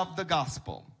of the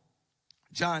gospel.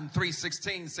 John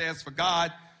 3:16 says, "For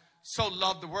God so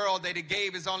loved the world that he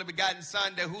gave his only begotten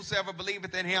Son, that whosoever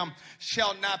believeth in him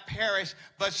shall not perish,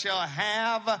 but shall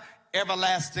have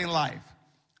everlasting life."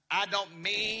 I don't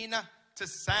mean to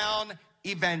sound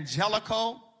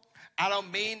evangelical. I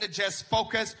don't mean to just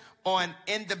focus on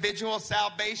individual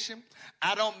salvation.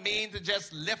 I don't mean to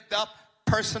just lift up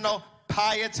personal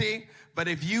piety. But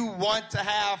if you want to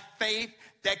have faith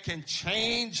that can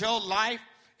change your life,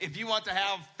 if you want to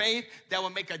have faith that will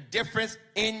make a difference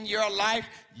in your life,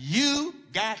 you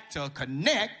got to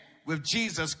connect with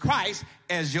Jesus Christ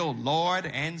as your Lord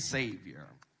and Savior.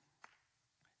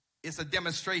 It's a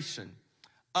demonstration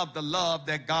of the love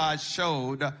that God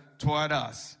showed toward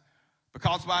us.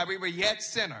 Because while we were yet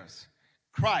sinners,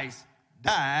 Christ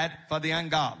died for the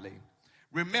ungodly.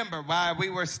 Remember, while we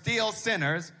were still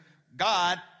sinners,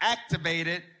 God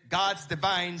activated God's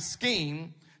divine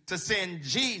scheme to send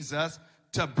Jesus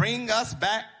to bring us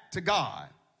back to God.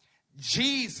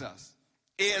 Jesus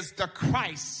is the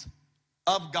Christ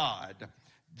of God.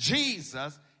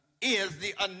 Jesus is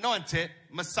the anointed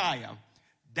Messiah.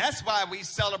 That's why we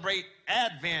celebrate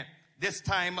Advent this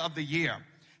time of the year.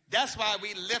 That's why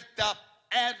we lift up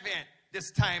Advent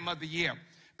this time of the year,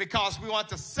 because we want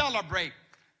to celebrate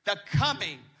the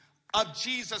coming of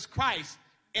Jesus Christ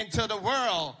into the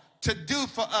world to do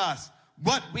for us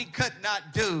what we could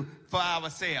not do for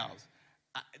ourselves.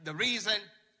 The reason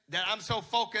that I'm so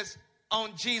focused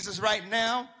on Jesus right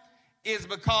now is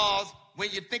because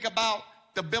when you think about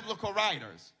the biblical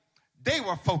writers, they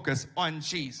were focused on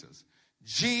Jesus.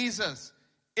 Jesus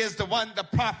is the one the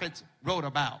prophets wrote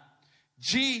about.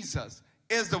 Jesus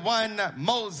is the one that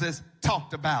Moses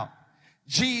talked about.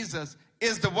 Jesus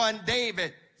is the one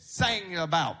David sang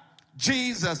about.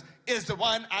 Jesus is the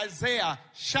one Isaiah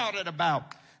shouted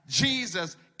about.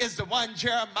 Jesus is the one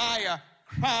Jeremiah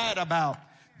cried about.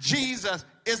 Jesus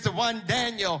is the one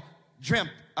Daniel dreamt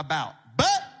about.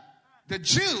 But the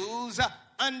Jews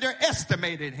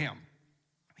underestimated him.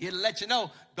 He'll let you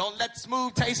know, don't let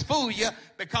smooth taste fool you,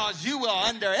 because you will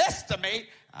underestimate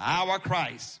our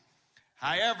Christ.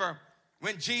 However,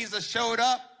 when Jesus showed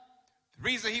up, the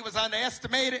reason he was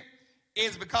underestimated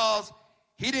is because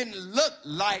he didn't look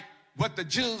like what the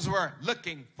Jews were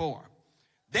looking for.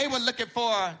 They were looking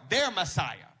for their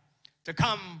Messiah to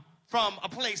come from a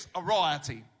place of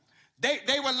royalty.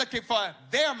 They were looking for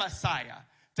their Messiah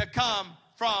to come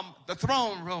from the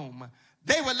throne room.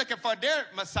 They were looking for their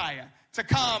Messiah to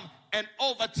come and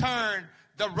overturn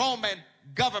the Roman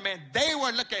government. They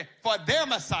were looking for their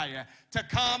Messiah to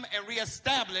come and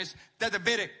reestablish the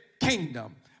Davidic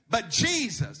kingdom. But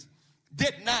Jesus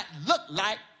did not look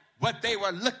like what they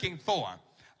were looking for.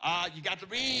 You got to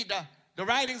read the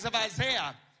writings of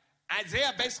Isaiah.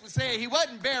 Isaiah basically said he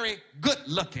wasn't very good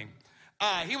looking.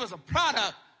 He was a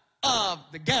product of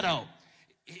the ghetto.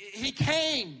 He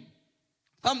came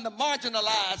from the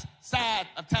marginalized side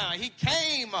of town. He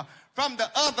came from the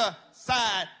other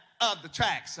side of the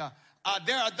tracks.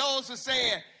 There are those who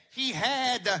said he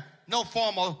had no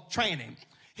formal training.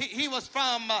 He was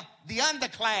from the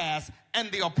underclass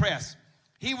and the oppressed.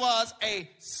 He was a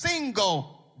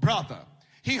single brother.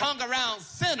 He hung around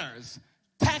sinners,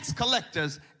 tax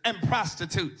collectors, and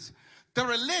prostitutes. The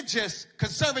religious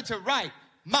conservative right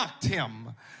mocked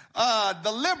him.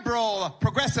 The liberal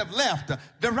progressive left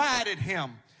derided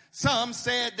him. Some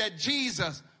said that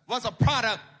Jesus was a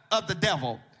product of the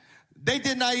devil. They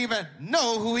did not even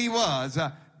know who he was.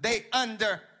 They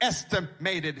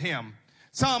underestimated him.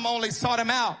 Some only sought him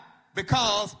out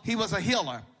because he was a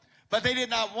healer, but they did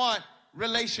not want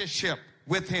relationship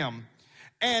with him.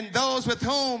 And those with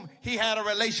whom he had a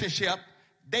relationship,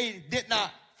 they did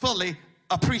not fully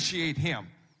appreciate him.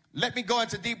 Let me go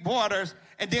into deep waters,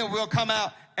 and then we'll come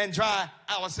out and dry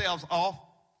ourselves off.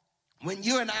 When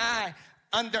you and I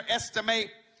underestimate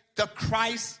the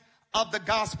Christ of the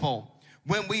gospel,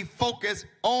 when we focus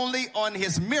only on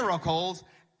his miracles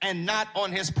and not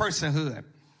on his personhood,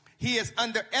 he is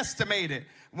underestimated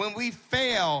when we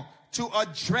fail to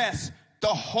address the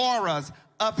horrors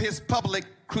of his public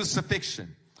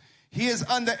crucifixion. He is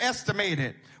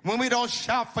underestimated when we don't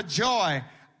shout for joy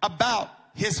about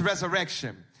his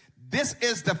resurrection. This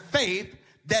is the faith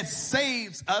that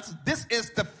saves us. This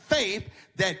is the faith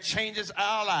that changes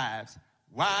our lives.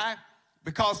 Why?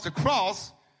 Because the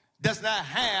cross does not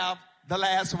have the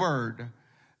last word.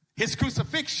 His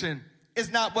crucifixion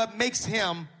is not what makes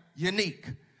him unique.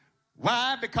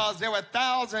 Why? Because there were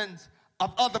thousands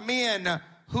of other men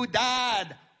who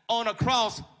died on a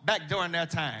cross back during their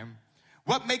time.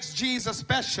 What makes Jesus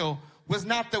special was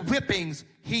not the whippings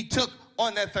he took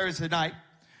on that Thursday night.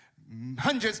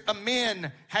 Hundreds of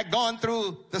men had gone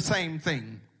through the same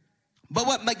thing. But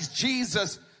what makes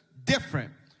Jesus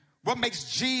different, what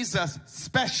makes Jesus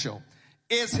special,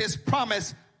 is his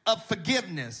promise of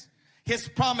forgiveness, his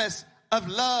promise of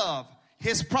love,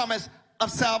 his promise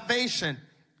of salvation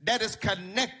that is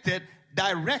connected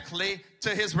directly to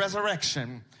his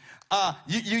resurrection.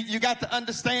 You got to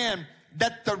understand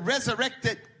that the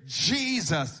resurrected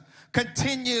Jesus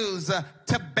continues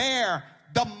to bear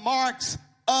the marks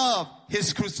of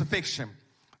his crucifixion.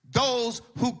 Those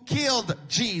who killed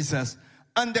Jesus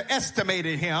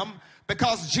underestimated him,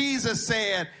 because Jesus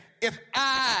said, if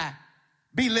I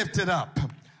be lifted up,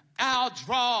 I'll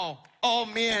draw all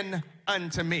men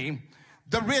unto me.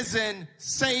 The risen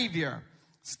Savior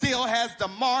still has the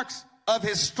marks of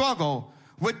his struggle,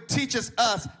 which teaches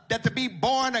us that to be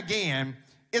born again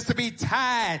is to be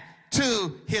tied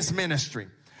to his ministry.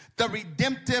 The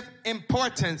redemptive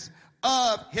importance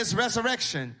of his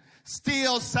resurrection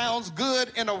still sounds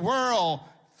good in a world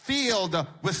filled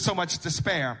with so much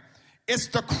despair. It's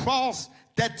the cross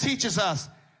that teaches us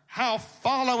how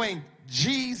following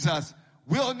Jesus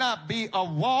will not be a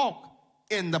walk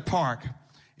in the park.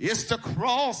 It's the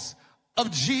cross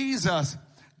of Jesus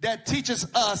that teaches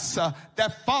us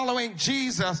that following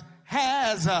Jesus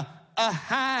has a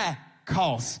high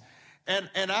cost.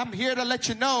 And I'm here to let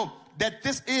you know that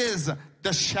this is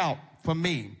the shout for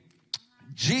me.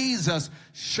 Jesus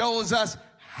shows us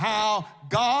how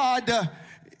God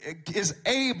is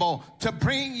able to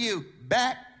bring you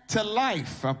back to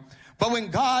life. But when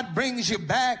God brings you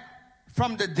back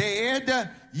from the dead,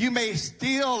 you may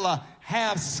still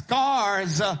have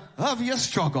scars of your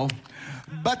struggle.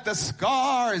 But the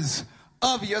scars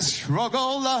of your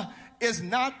struggle is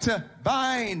not to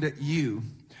bind you,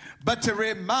 but to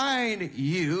remind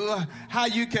you how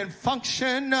you can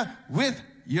function with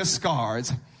your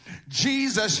scars.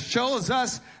 Jesus shows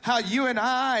us how you and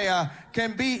I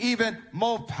can be even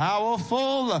more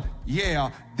powerful,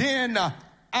 than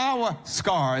our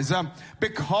scars.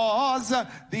 Because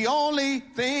the only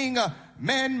thing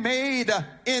man made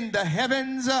in the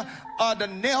heavens are the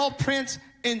nail prints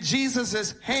in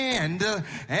Jesus's hand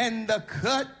and the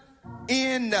cut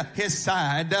in his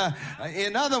side.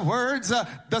 In other words,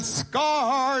 the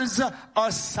scars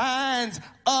are signs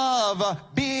of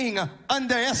being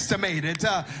underestimated.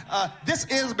 This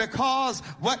is because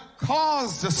what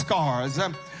caused the scars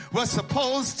was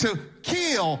supposed to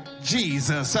kill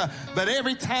Jesus. But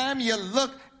every time you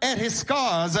look at his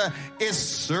scars, it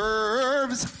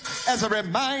serves as a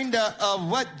reminder of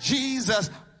what Jesus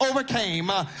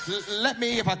overcame. Let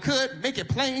me, if I could, make it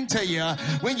plain to you.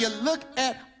 When you look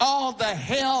at all the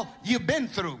hell you've been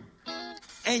through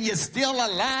and you're still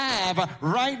alive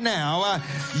right now,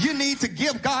 you need to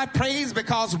give God praise,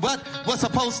 because what was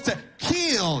supposed to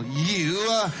kill you,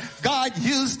 God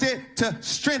used it to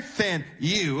strengthen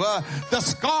you. The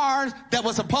scars that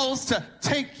were supposed to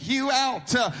take you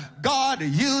out, God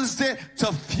used it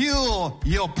to fuel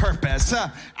your purpose.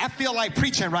 I feel like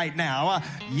preaching right now.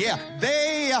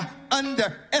 They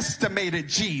underestimated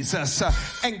Jesus.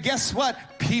 And guess what?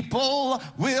 People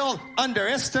will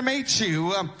underestimate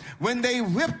you. When they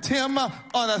whipped him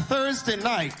on a Thursday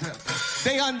night,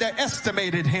 they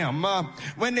underestimated him.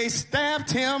 When they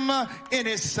stabbed him in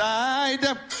his side,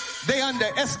 they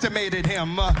underestimated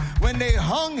him. When they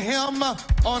hung him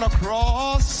on a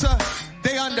cross,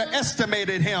 they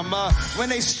underestimated him. When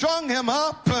they strung him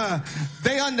up,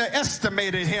 they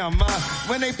underestimated him.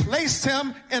 When they placed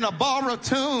him in a borrowed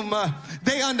tomb,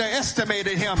 they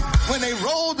underestimated him. When they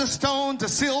rolled the stone to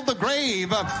seal the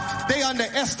grave, they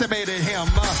underestimated him.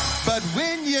 But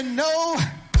when you know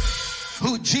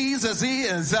who Jesus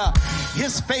is,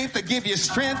 his faith to give you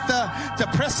strength to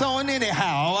press on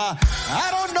anyhow. I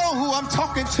don't know who I'm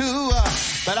talking to,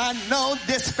 but I know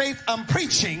this faith I'm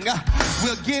preaching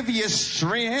will give you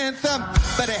strength,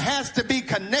 but it has to be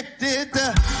connected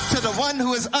to the one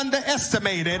who is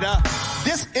underestimated.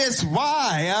 This is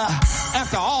why,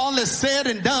 after all is said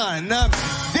and done,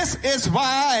 this is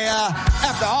why,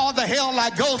 after all the hell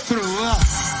I go through,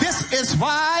 this is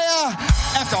why,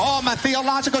 after all my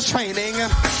theological training,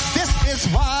 this is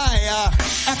why,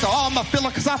 after all my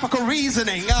philosophical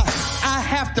reasoning, I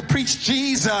have to preach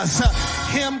Jesus,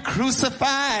 him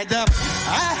crucified.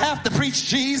 I have to preach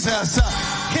Jesus,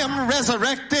 him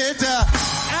resurrected.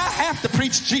 I have to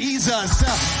preach Jesus,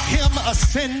 him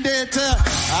ascended.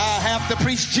 I have to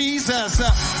preach Jesus,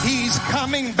 he's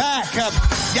coming back.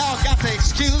 Y'all got to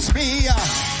excuse me,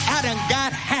 I done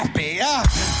got happy.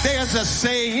 There's a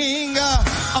saying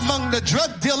among the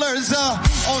drug dealers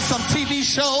on some TV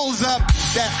shows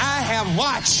that I have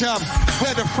watched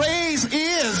where the phrase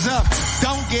is,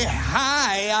 don't get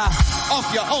high off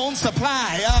your own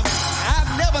supply.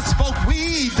 I've never smoked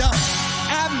weed.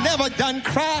 I've never done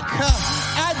crack.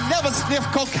 I've never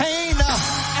sniffed cocaine.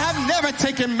 I've never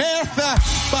taken meth.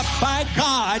 But by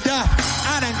God,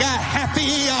 I done got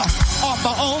happy off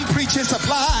my own preaching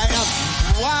supply.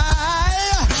 Why?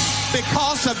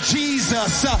 Because of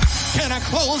Jesus. Can I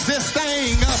close this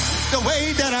thing the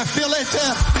way that I feel it?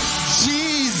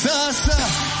 Jesus.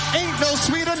 Ain't no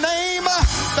sweeter name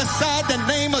beside the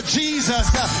name of Jesus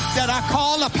that I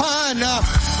call upon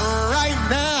right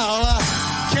now.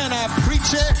 Can I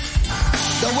preach it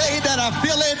the way that I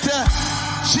feel it?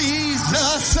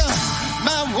 Jesus,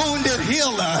 my wounded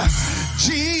healer.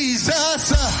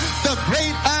 Jesus, the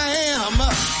great I am.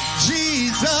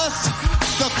 Jesus,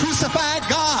 the crucified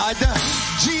God.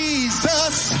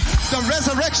 Jesus, the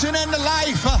resurrection and the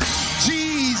life.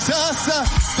 Jesus,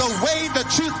 the way, the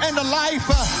truth, and the life.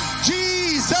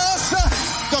 Jesus,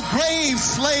 the grave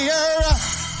slayer.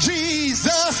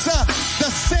 Jesus, the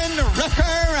sin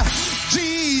wrecker.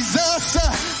 Jesus,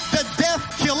 the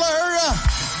death killer.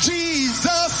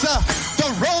 Jesus, the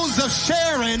rose of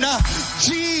Sharon.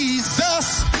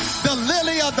 Jesus, the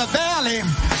lily of the valley.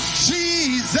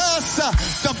 Jesus,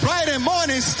 the bright and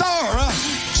morning star.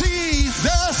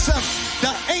 Jesus,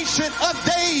 the ancient of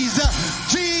days.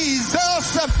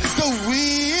 Jesus, the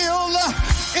wheel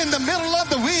in the middle of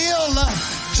the wheel.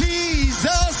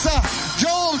 Jesus,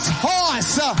 Job's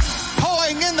horse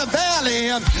pouring in the valley.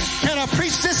 Can I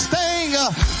preach this thing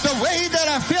the way that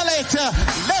I feel it?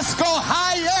 Let's go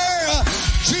higher.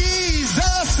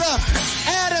 Jesus,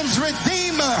 Adam's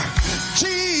redeemer.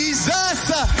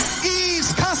 Jesus,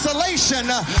 Eve's consolation.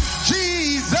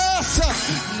 Jesus,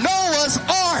 Noah's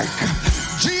ark.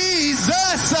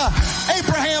 Jesus,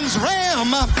 Abraham's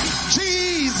ram.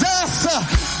 Jesus,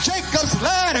 Jacob's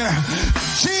ladder.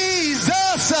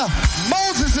 Jesus,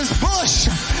 Moses' bush.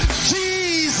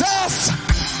 Jesus,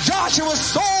 Joshua's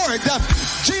sword.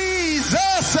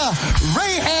 Jesus,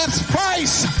 Rahab's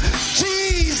price.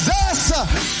 Jesus,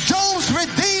 Job's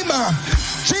redeemer.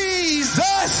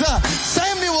 Jesus,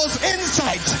 Samuel's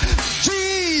insight.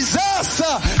 Jesus,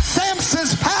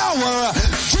 Samson's power.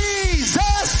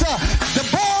 Jesus,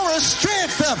 Deborah's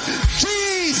strength.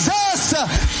 Jesus,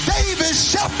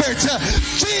 David's shepherd.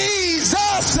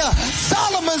 Jesus,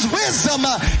 Solomon's wisdom.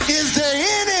 Is there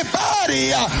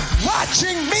anybody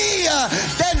watching me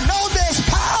that know there's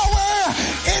power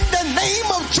in the name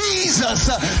of Jesus?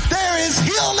 There is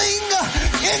healing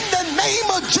in the name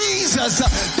of Jesus.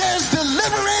 There's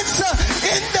deliverance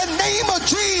in the name of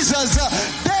Jesus.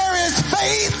 There is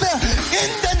faith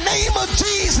in the name of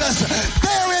Jesus.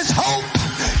 There is hope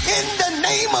in the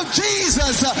name of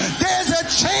Jesus. There's a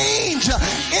change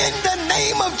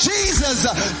Jesus,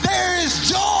 there is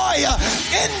joy.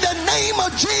 In the name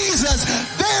of Jesus,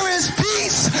 there is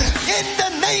peace. In the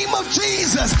name of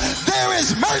Jesus, there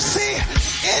is mercy.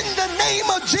 In the name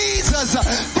of Jesus,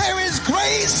 there is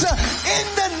grace. In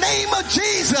the name of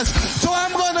Jesus. So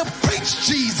I'm going to preach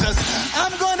Jesus.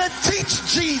 I'm going to teach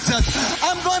Jesus.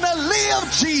 I'm going to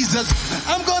live Jesus.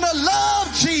 I'm going to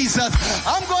love Jesus.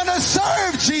 I'm going to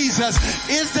serve Jesus.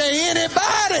 Is there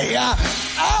anybody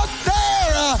out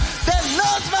there that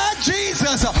loves my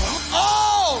Jesus?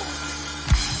 Oh,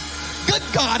 good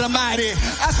God Almighty.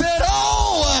 I said,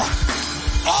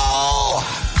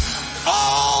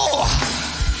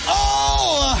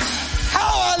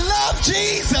 how I love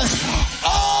Jesus.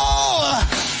 Oh,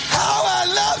 how I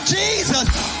love Jesus.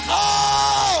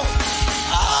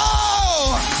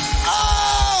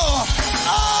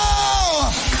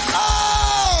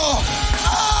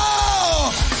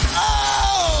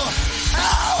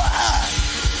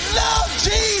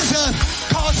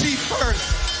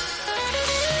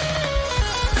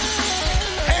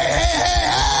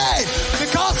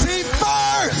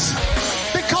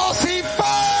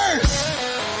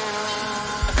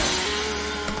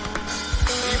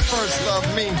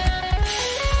 Me.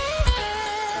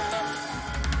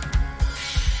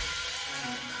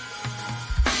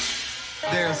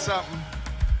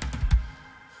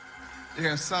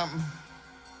 There's something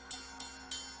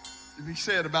to be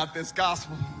said about this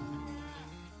gospel.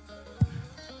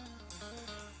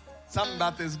 Something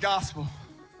about this gospel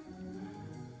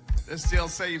that still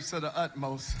saves to the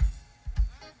utmost.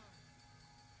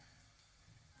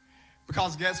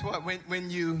 Because guess what? When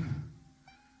you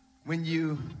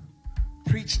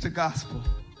preach the gospel,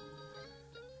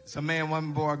 it's a man,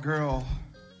 woman, boy, girl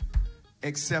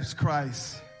accepts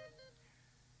Christ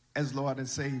as Lord and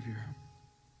Savior.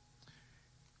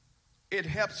 It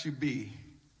helps you be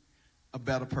a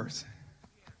better person.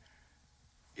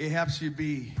 It helps you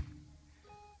be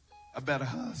a better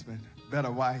husband,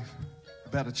 better wife, a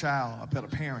better child, a better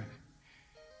parent.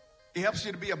 It helps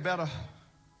you to be a better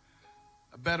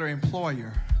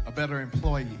employer, a better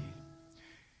employee.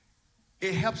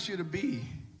 It helps you to be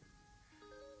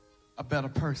a better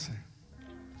person.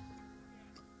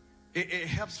 It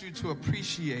helps you to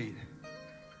appreciate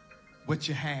what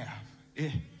you have.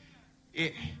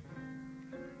 It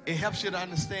helps you to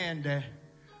understand that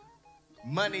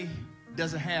money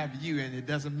doesn't have you and it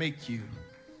doesn't make you.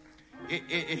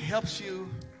 It helps you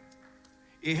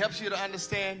to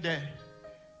understand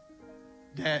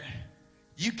that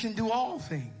you can do all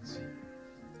things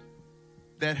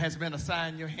that has been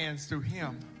assigned your hands through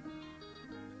him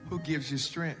who gives you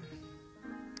strength.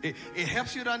 It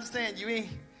helps you to understand you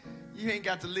ain't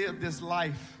got to live this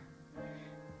life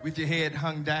with your head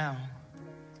hung down.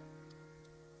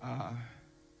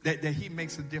 That he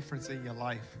makes a difference in your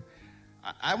life.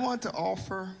 I want to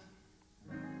offer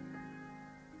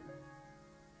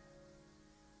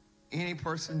any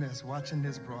person that's watching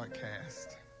this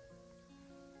broadcast,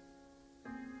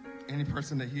 any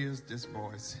person that hears this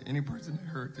voice, any person that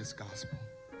heard this gospel,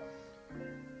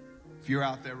 if you're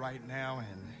out there right now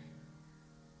and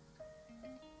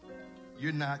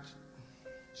you're not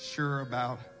sure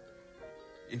about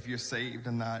if you're saved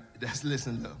or not,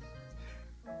 listen, look,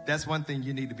 that's one thing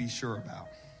you need to be sure about.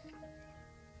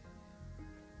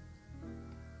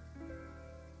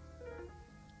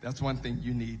 That's one thing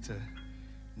you need to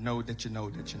know that you know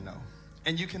that you know.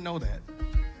 And you can know that.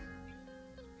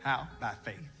 How? By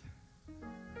faith.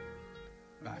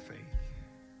 By faith.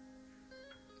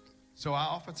 So I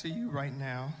offer to you right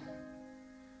now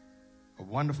a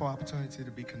wonderful opportunity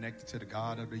to be connected to the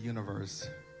God of the universe,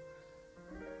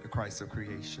 the Christ of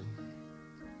creation.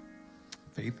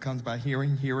 Faith comes by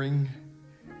hearing, hearing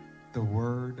the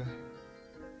word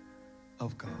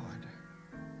of God.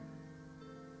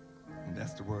 And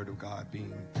that's the word of God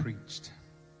being preached,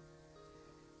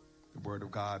 the word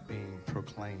of God being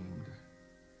proclaimed.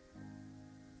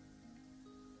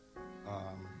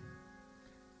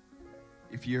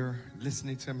 If you're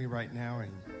listening to me right now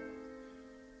and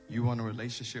you want a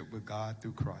relationship with God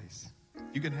through Christ,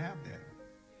 you can have that.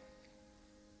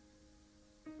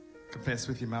 Confess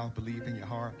with your mouth, believe in your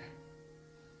heart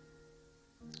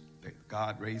that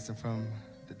God raised him from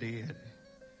the dead.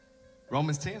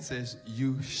 Romans 10 says,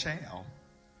 you shall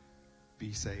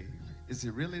be saved. Is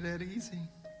it really that easy?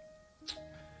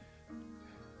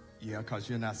 Yeah, because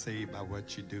you're not saved by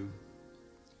what you do.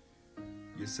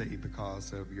 You're saved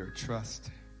because of your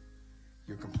trust,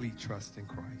 your complete trust in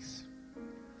Christ.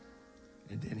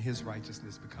 And then his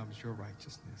righteousness becomes your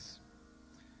righteousness.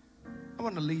 I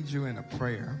want to lead you in a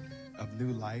prayer of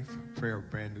new life, a prayer of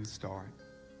brand new start,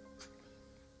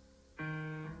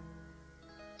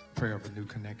 prayer of a new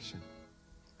connection.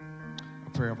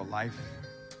 prayer of a life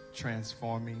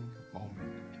transforming moment.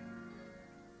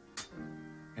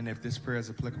 And if this prayer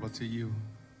is applicable to you,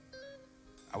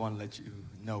 I want to let you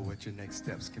know what your next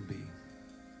steps can be.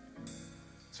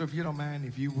 So if you don't mind,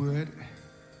 if you would,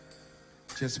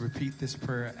 just repeat this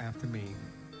prayer after me.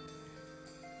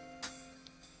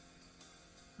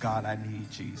 God, I need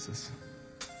Jesus.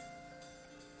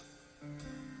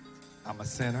 I'm a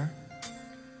sinner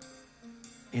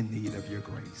in need of your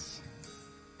grace.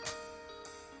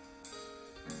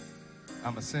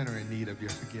 I'm a sinner in need of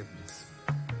your forgiveness.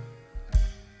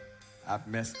 I've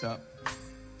messed up.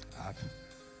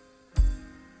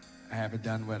 I haven't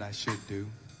done what I should do,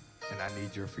 and I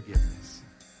need your forgiveness.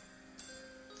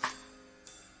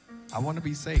 I want to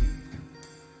be saved.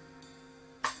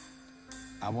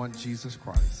 I want Jesus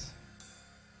Christ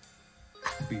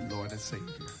to be Lord and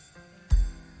Savior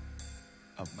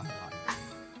of my life.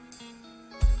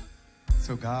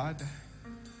 So God,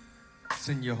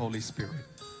 send your Holy Spirit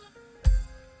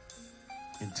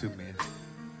into me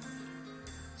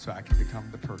so I can become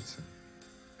the person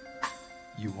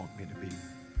you want me to be.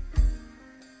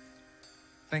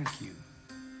 Thank you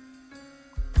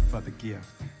for the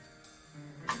gift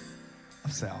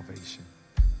of salvation.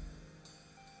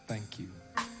 Thank you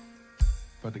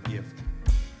for the gift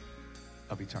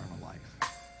of eternal life.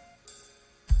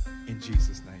 In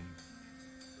Jesus' name,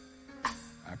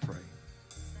 I pray.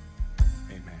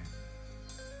 Amen.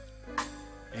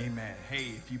 Amen.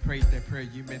 Hey, if you prayed that prayer,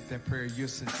 you meant that prayer, you're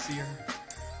sincere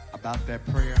about that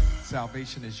prayer,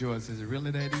 salvation is yours. Is it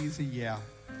really that easy? Yeah.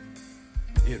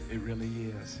 It really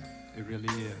is. It really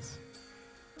is.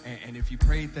 And if you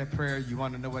prayed that prayer, you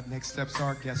want to know what next steps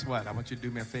are, guess what? I want you to do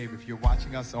me a favor. If you're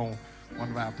watching us on one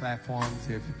of our platforms,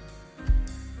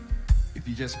 if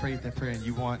you just prayed that prayer and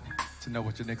you want to know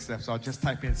what your next steps are, just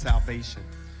type in salvation.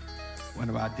 One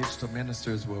of our digital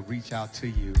ministers will reach out to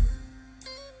you,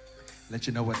 let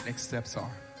you know what next steps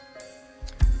are.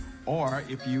 Or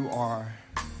if you are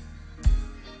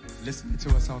listening to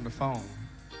us on the phone,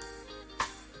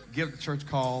 give the church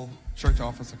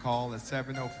office a call at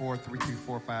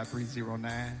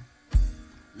 704-334-5309.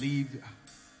 Leave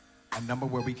a number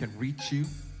where we can reach you.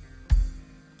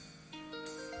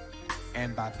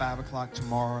 And by 5 o'clock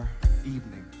tomorrow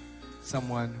evening,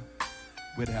 someone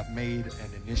would have made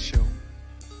an initial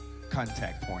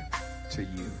contact point to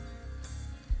you.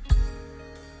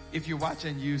 If you're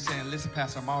watching, you saying, listen,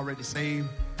 Pastor, I'm already saved.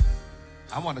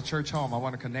 I want a church home. I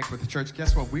want to connect with the church.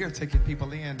 Guess what? We are taking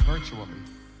people in virtually.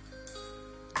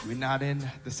 We're not in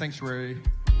the sanctuary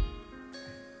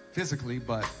physically,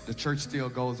 but the church still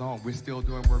goes on. We're still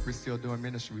doing work. We're still doing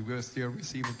ministry. We're still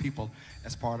receiving people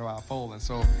as part of our fold. And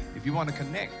so if you want to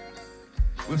connect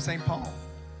with St. Paul,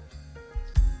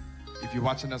 if you're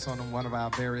watching us on one of our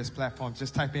various platforms,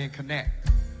 just type in connect.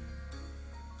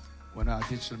 One of our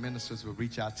digital ministers will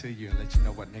reach out to you and let you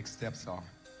know what next steps are.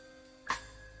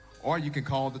 Or you can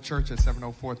call the church at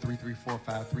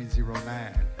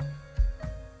 704-334-5309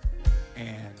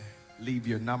 and leave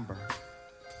your number,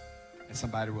 and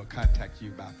somebody will contact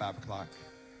you by 5 o'clock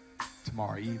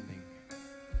tomorrow evening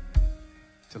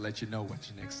to let you know what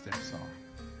your next steps are.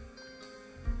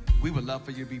 We would love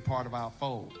for you to be part of our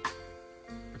fold,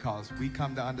 because we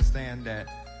come to understand that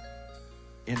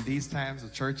in these times, the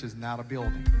church is not a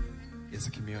building, it's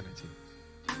a community.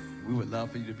 We would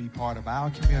love for you to be part of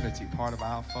our community, part of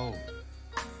our fold,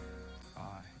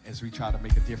 as we try to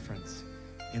make a difference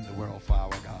in the world for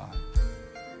our God.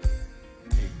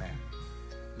 Amen.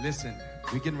 Listen,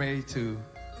 we're getting ready to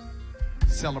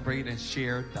celebrate and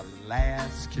share the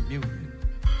last communion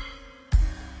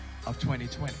of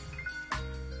 2020.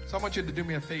 So I want you to do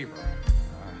me a favor.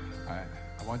 I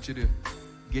want you to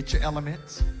get your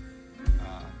elements,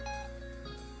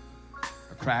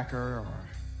 a cracker or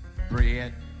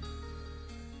bread,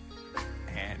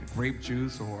 and grape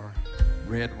juice or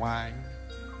red wine.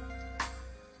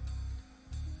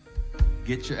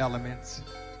 Get your elements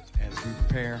as we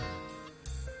prepare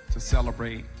to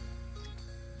celebrate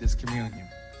this communion.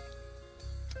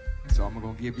 So I'm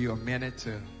going to give you a minute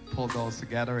to pull those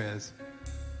together as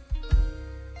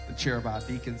the chair of our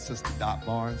deacon, Sister Dot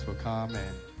Barnes, will come,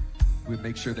 and we'll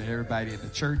make sure that everybody in the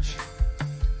church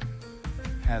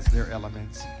has their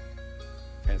elements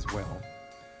as well.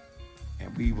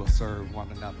 And we will serve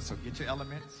one another. So get your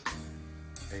elements.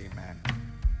 Amen.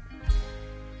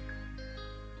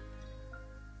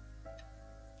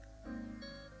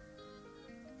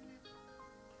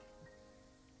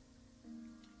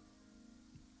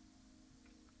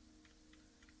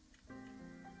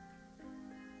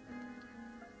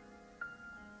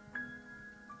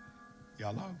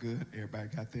 Y'all all good? Everybody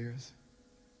got theirs?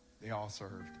 They all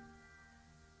served.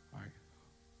 All right.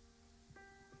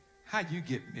 How you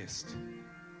get missed?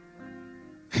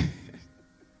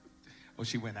 Oh,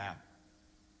 she went out.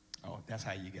 Oh, that's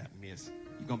how you got missed.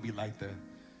 You're going to be like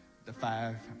the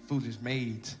 5 foolish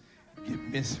maids get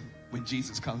missed when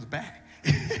Jesus comes back.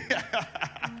 Amen.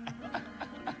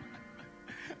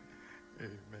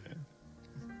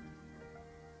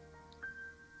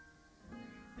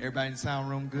 Everybody in the sound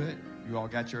room good? You all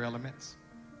got your elements?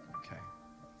 Okay.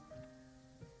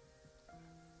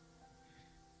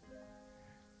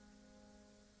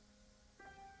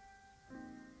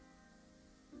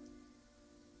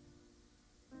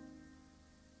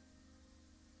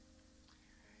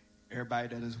 Everybody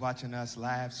that is watching us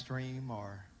live stream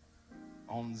or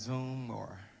on Zoom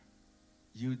or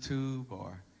YouTube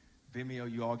or Vimeo,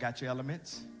 you all got your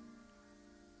elements?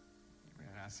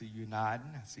 Amen. I see you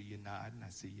nodding. I see you nodding. I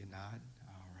see you nodding.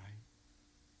 All right.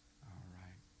 All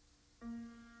right.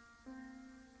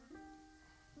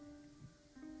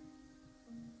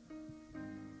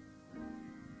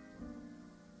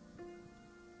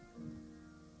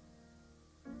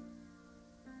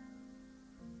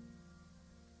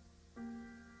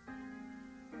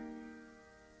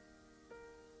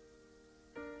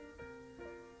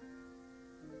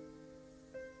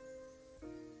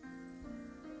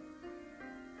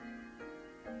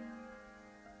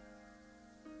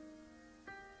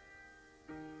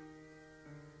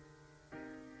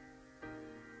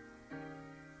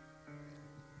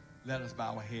 Let us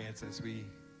bow our heads as we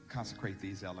consecrate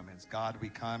these elements. God, we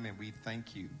come and we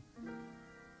thank you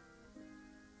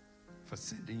for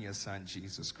sending your son,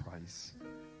 Jesus Christ,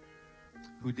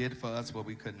 who did for us what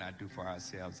we could not do for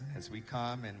ourselves. As we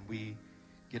come and we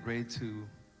get ready to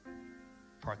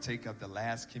partake of the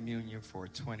last communion for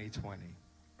 2020,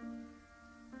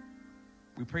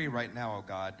 we pray right now, oh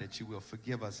God, that you will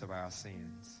forgive us of our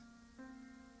sins,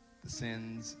 the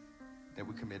sins that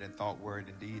we commit in thought, word,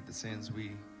 and deed, the sins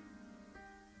we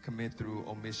commit through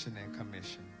omission and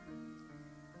commission.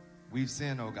 We've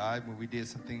sinned, oh God, when we did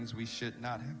some things we should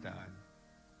not have done.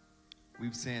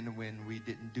 We've sinned when we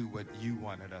didn't do what you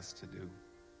wanted us to do.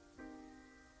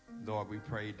 Lord, we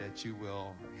pray that you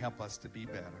will help us to be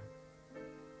better.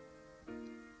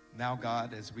 Now,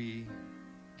 God, as we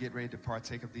get ready to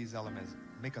partake of these elements,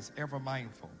 make us ever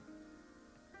mindful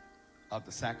of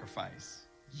the sacrifice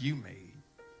you made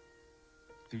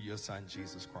through your son,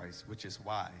 Jesus Christ, which is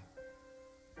why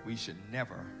we should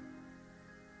never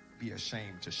be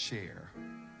ashamed to share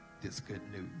this good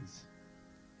news.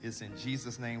 It's in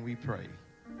Jesus' name we pray.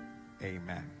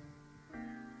 Amen.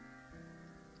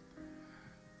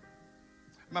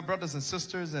 My brothers and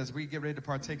sisters, as we get ready to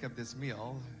partake of this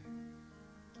meal,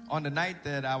 on the night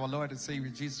that our Lord and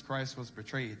Savior Jesus Christ was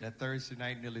betrayed, that Thursday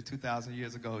night nearly 2,000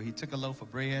 years ago, he took a loaf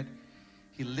of bread,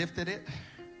 he lifted it,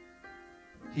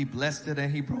 he blessed it,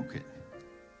 and he broke it.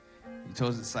 He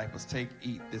told his disciples, take,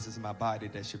 eat. This is my body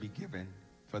that should be given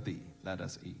for thee. Let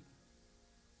us eat.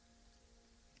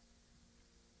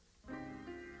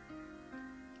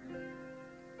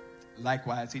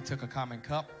 Likewise, he took a common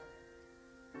cup,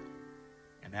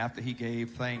 and after he gave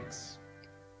thanks,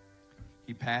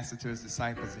 he passed it to his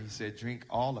disciples, and he said, drink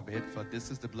all of it, for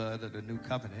this is the blood of the new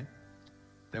covenant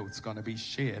that was going to be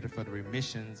shed for the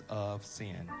remissions of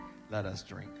sin. Let us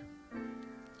drink.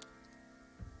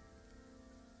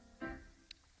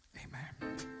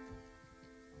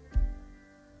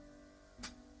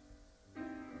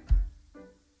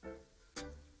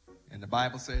 The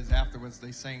Bible says afterwards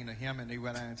they sang a hymn and they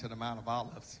went out into the Mount of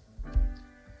Olives.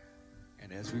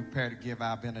 And as we prepare to give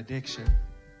our benediction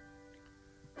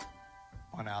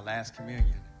on our last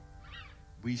communion,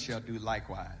 we shall do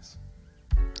likewise.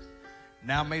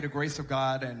 Now may the grace of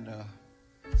God and the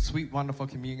sweet, wonderful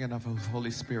communion of His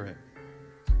Holy Spirit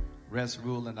rest,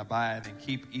 rule, and abide and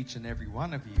keep each and every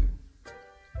one of you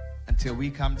until we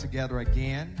come together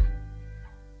again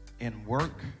in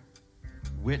work,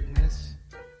 witness,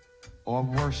 or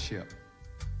worship.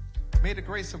 May the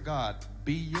grace of God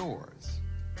be yours.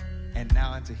 And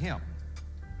now unto him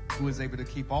who is able to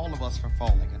keep all of us from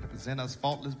falling and to present us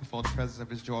faultless before the presence of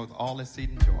his joy with all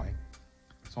exceeding joy.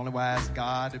 It's only wise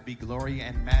God to be glory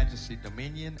and majesty,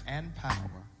 dominion and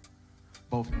power,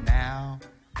 both now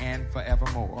and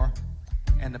forevermore.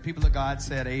 And the people of God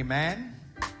said, amen,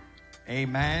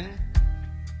 amen,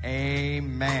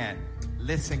 amen.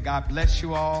 Listen, God bless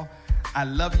you all. I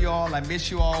love you all. I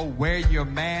miss you all. Wear your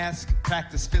mask.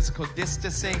 Practice physical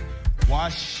distancing.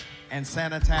 Wash and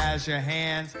sanitize your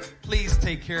hands. Please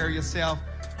take care of yourself.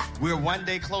 We're one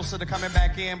day closer to coming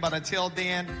back in, but until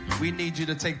then, we need you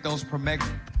to take those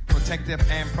protective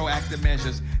and proactive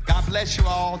measures. God bless you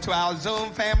all. To our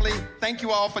Zoom family, thank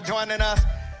you all for joining us.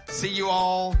 See you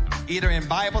all either in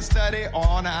Bible study or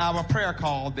on our prayer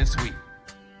call this week.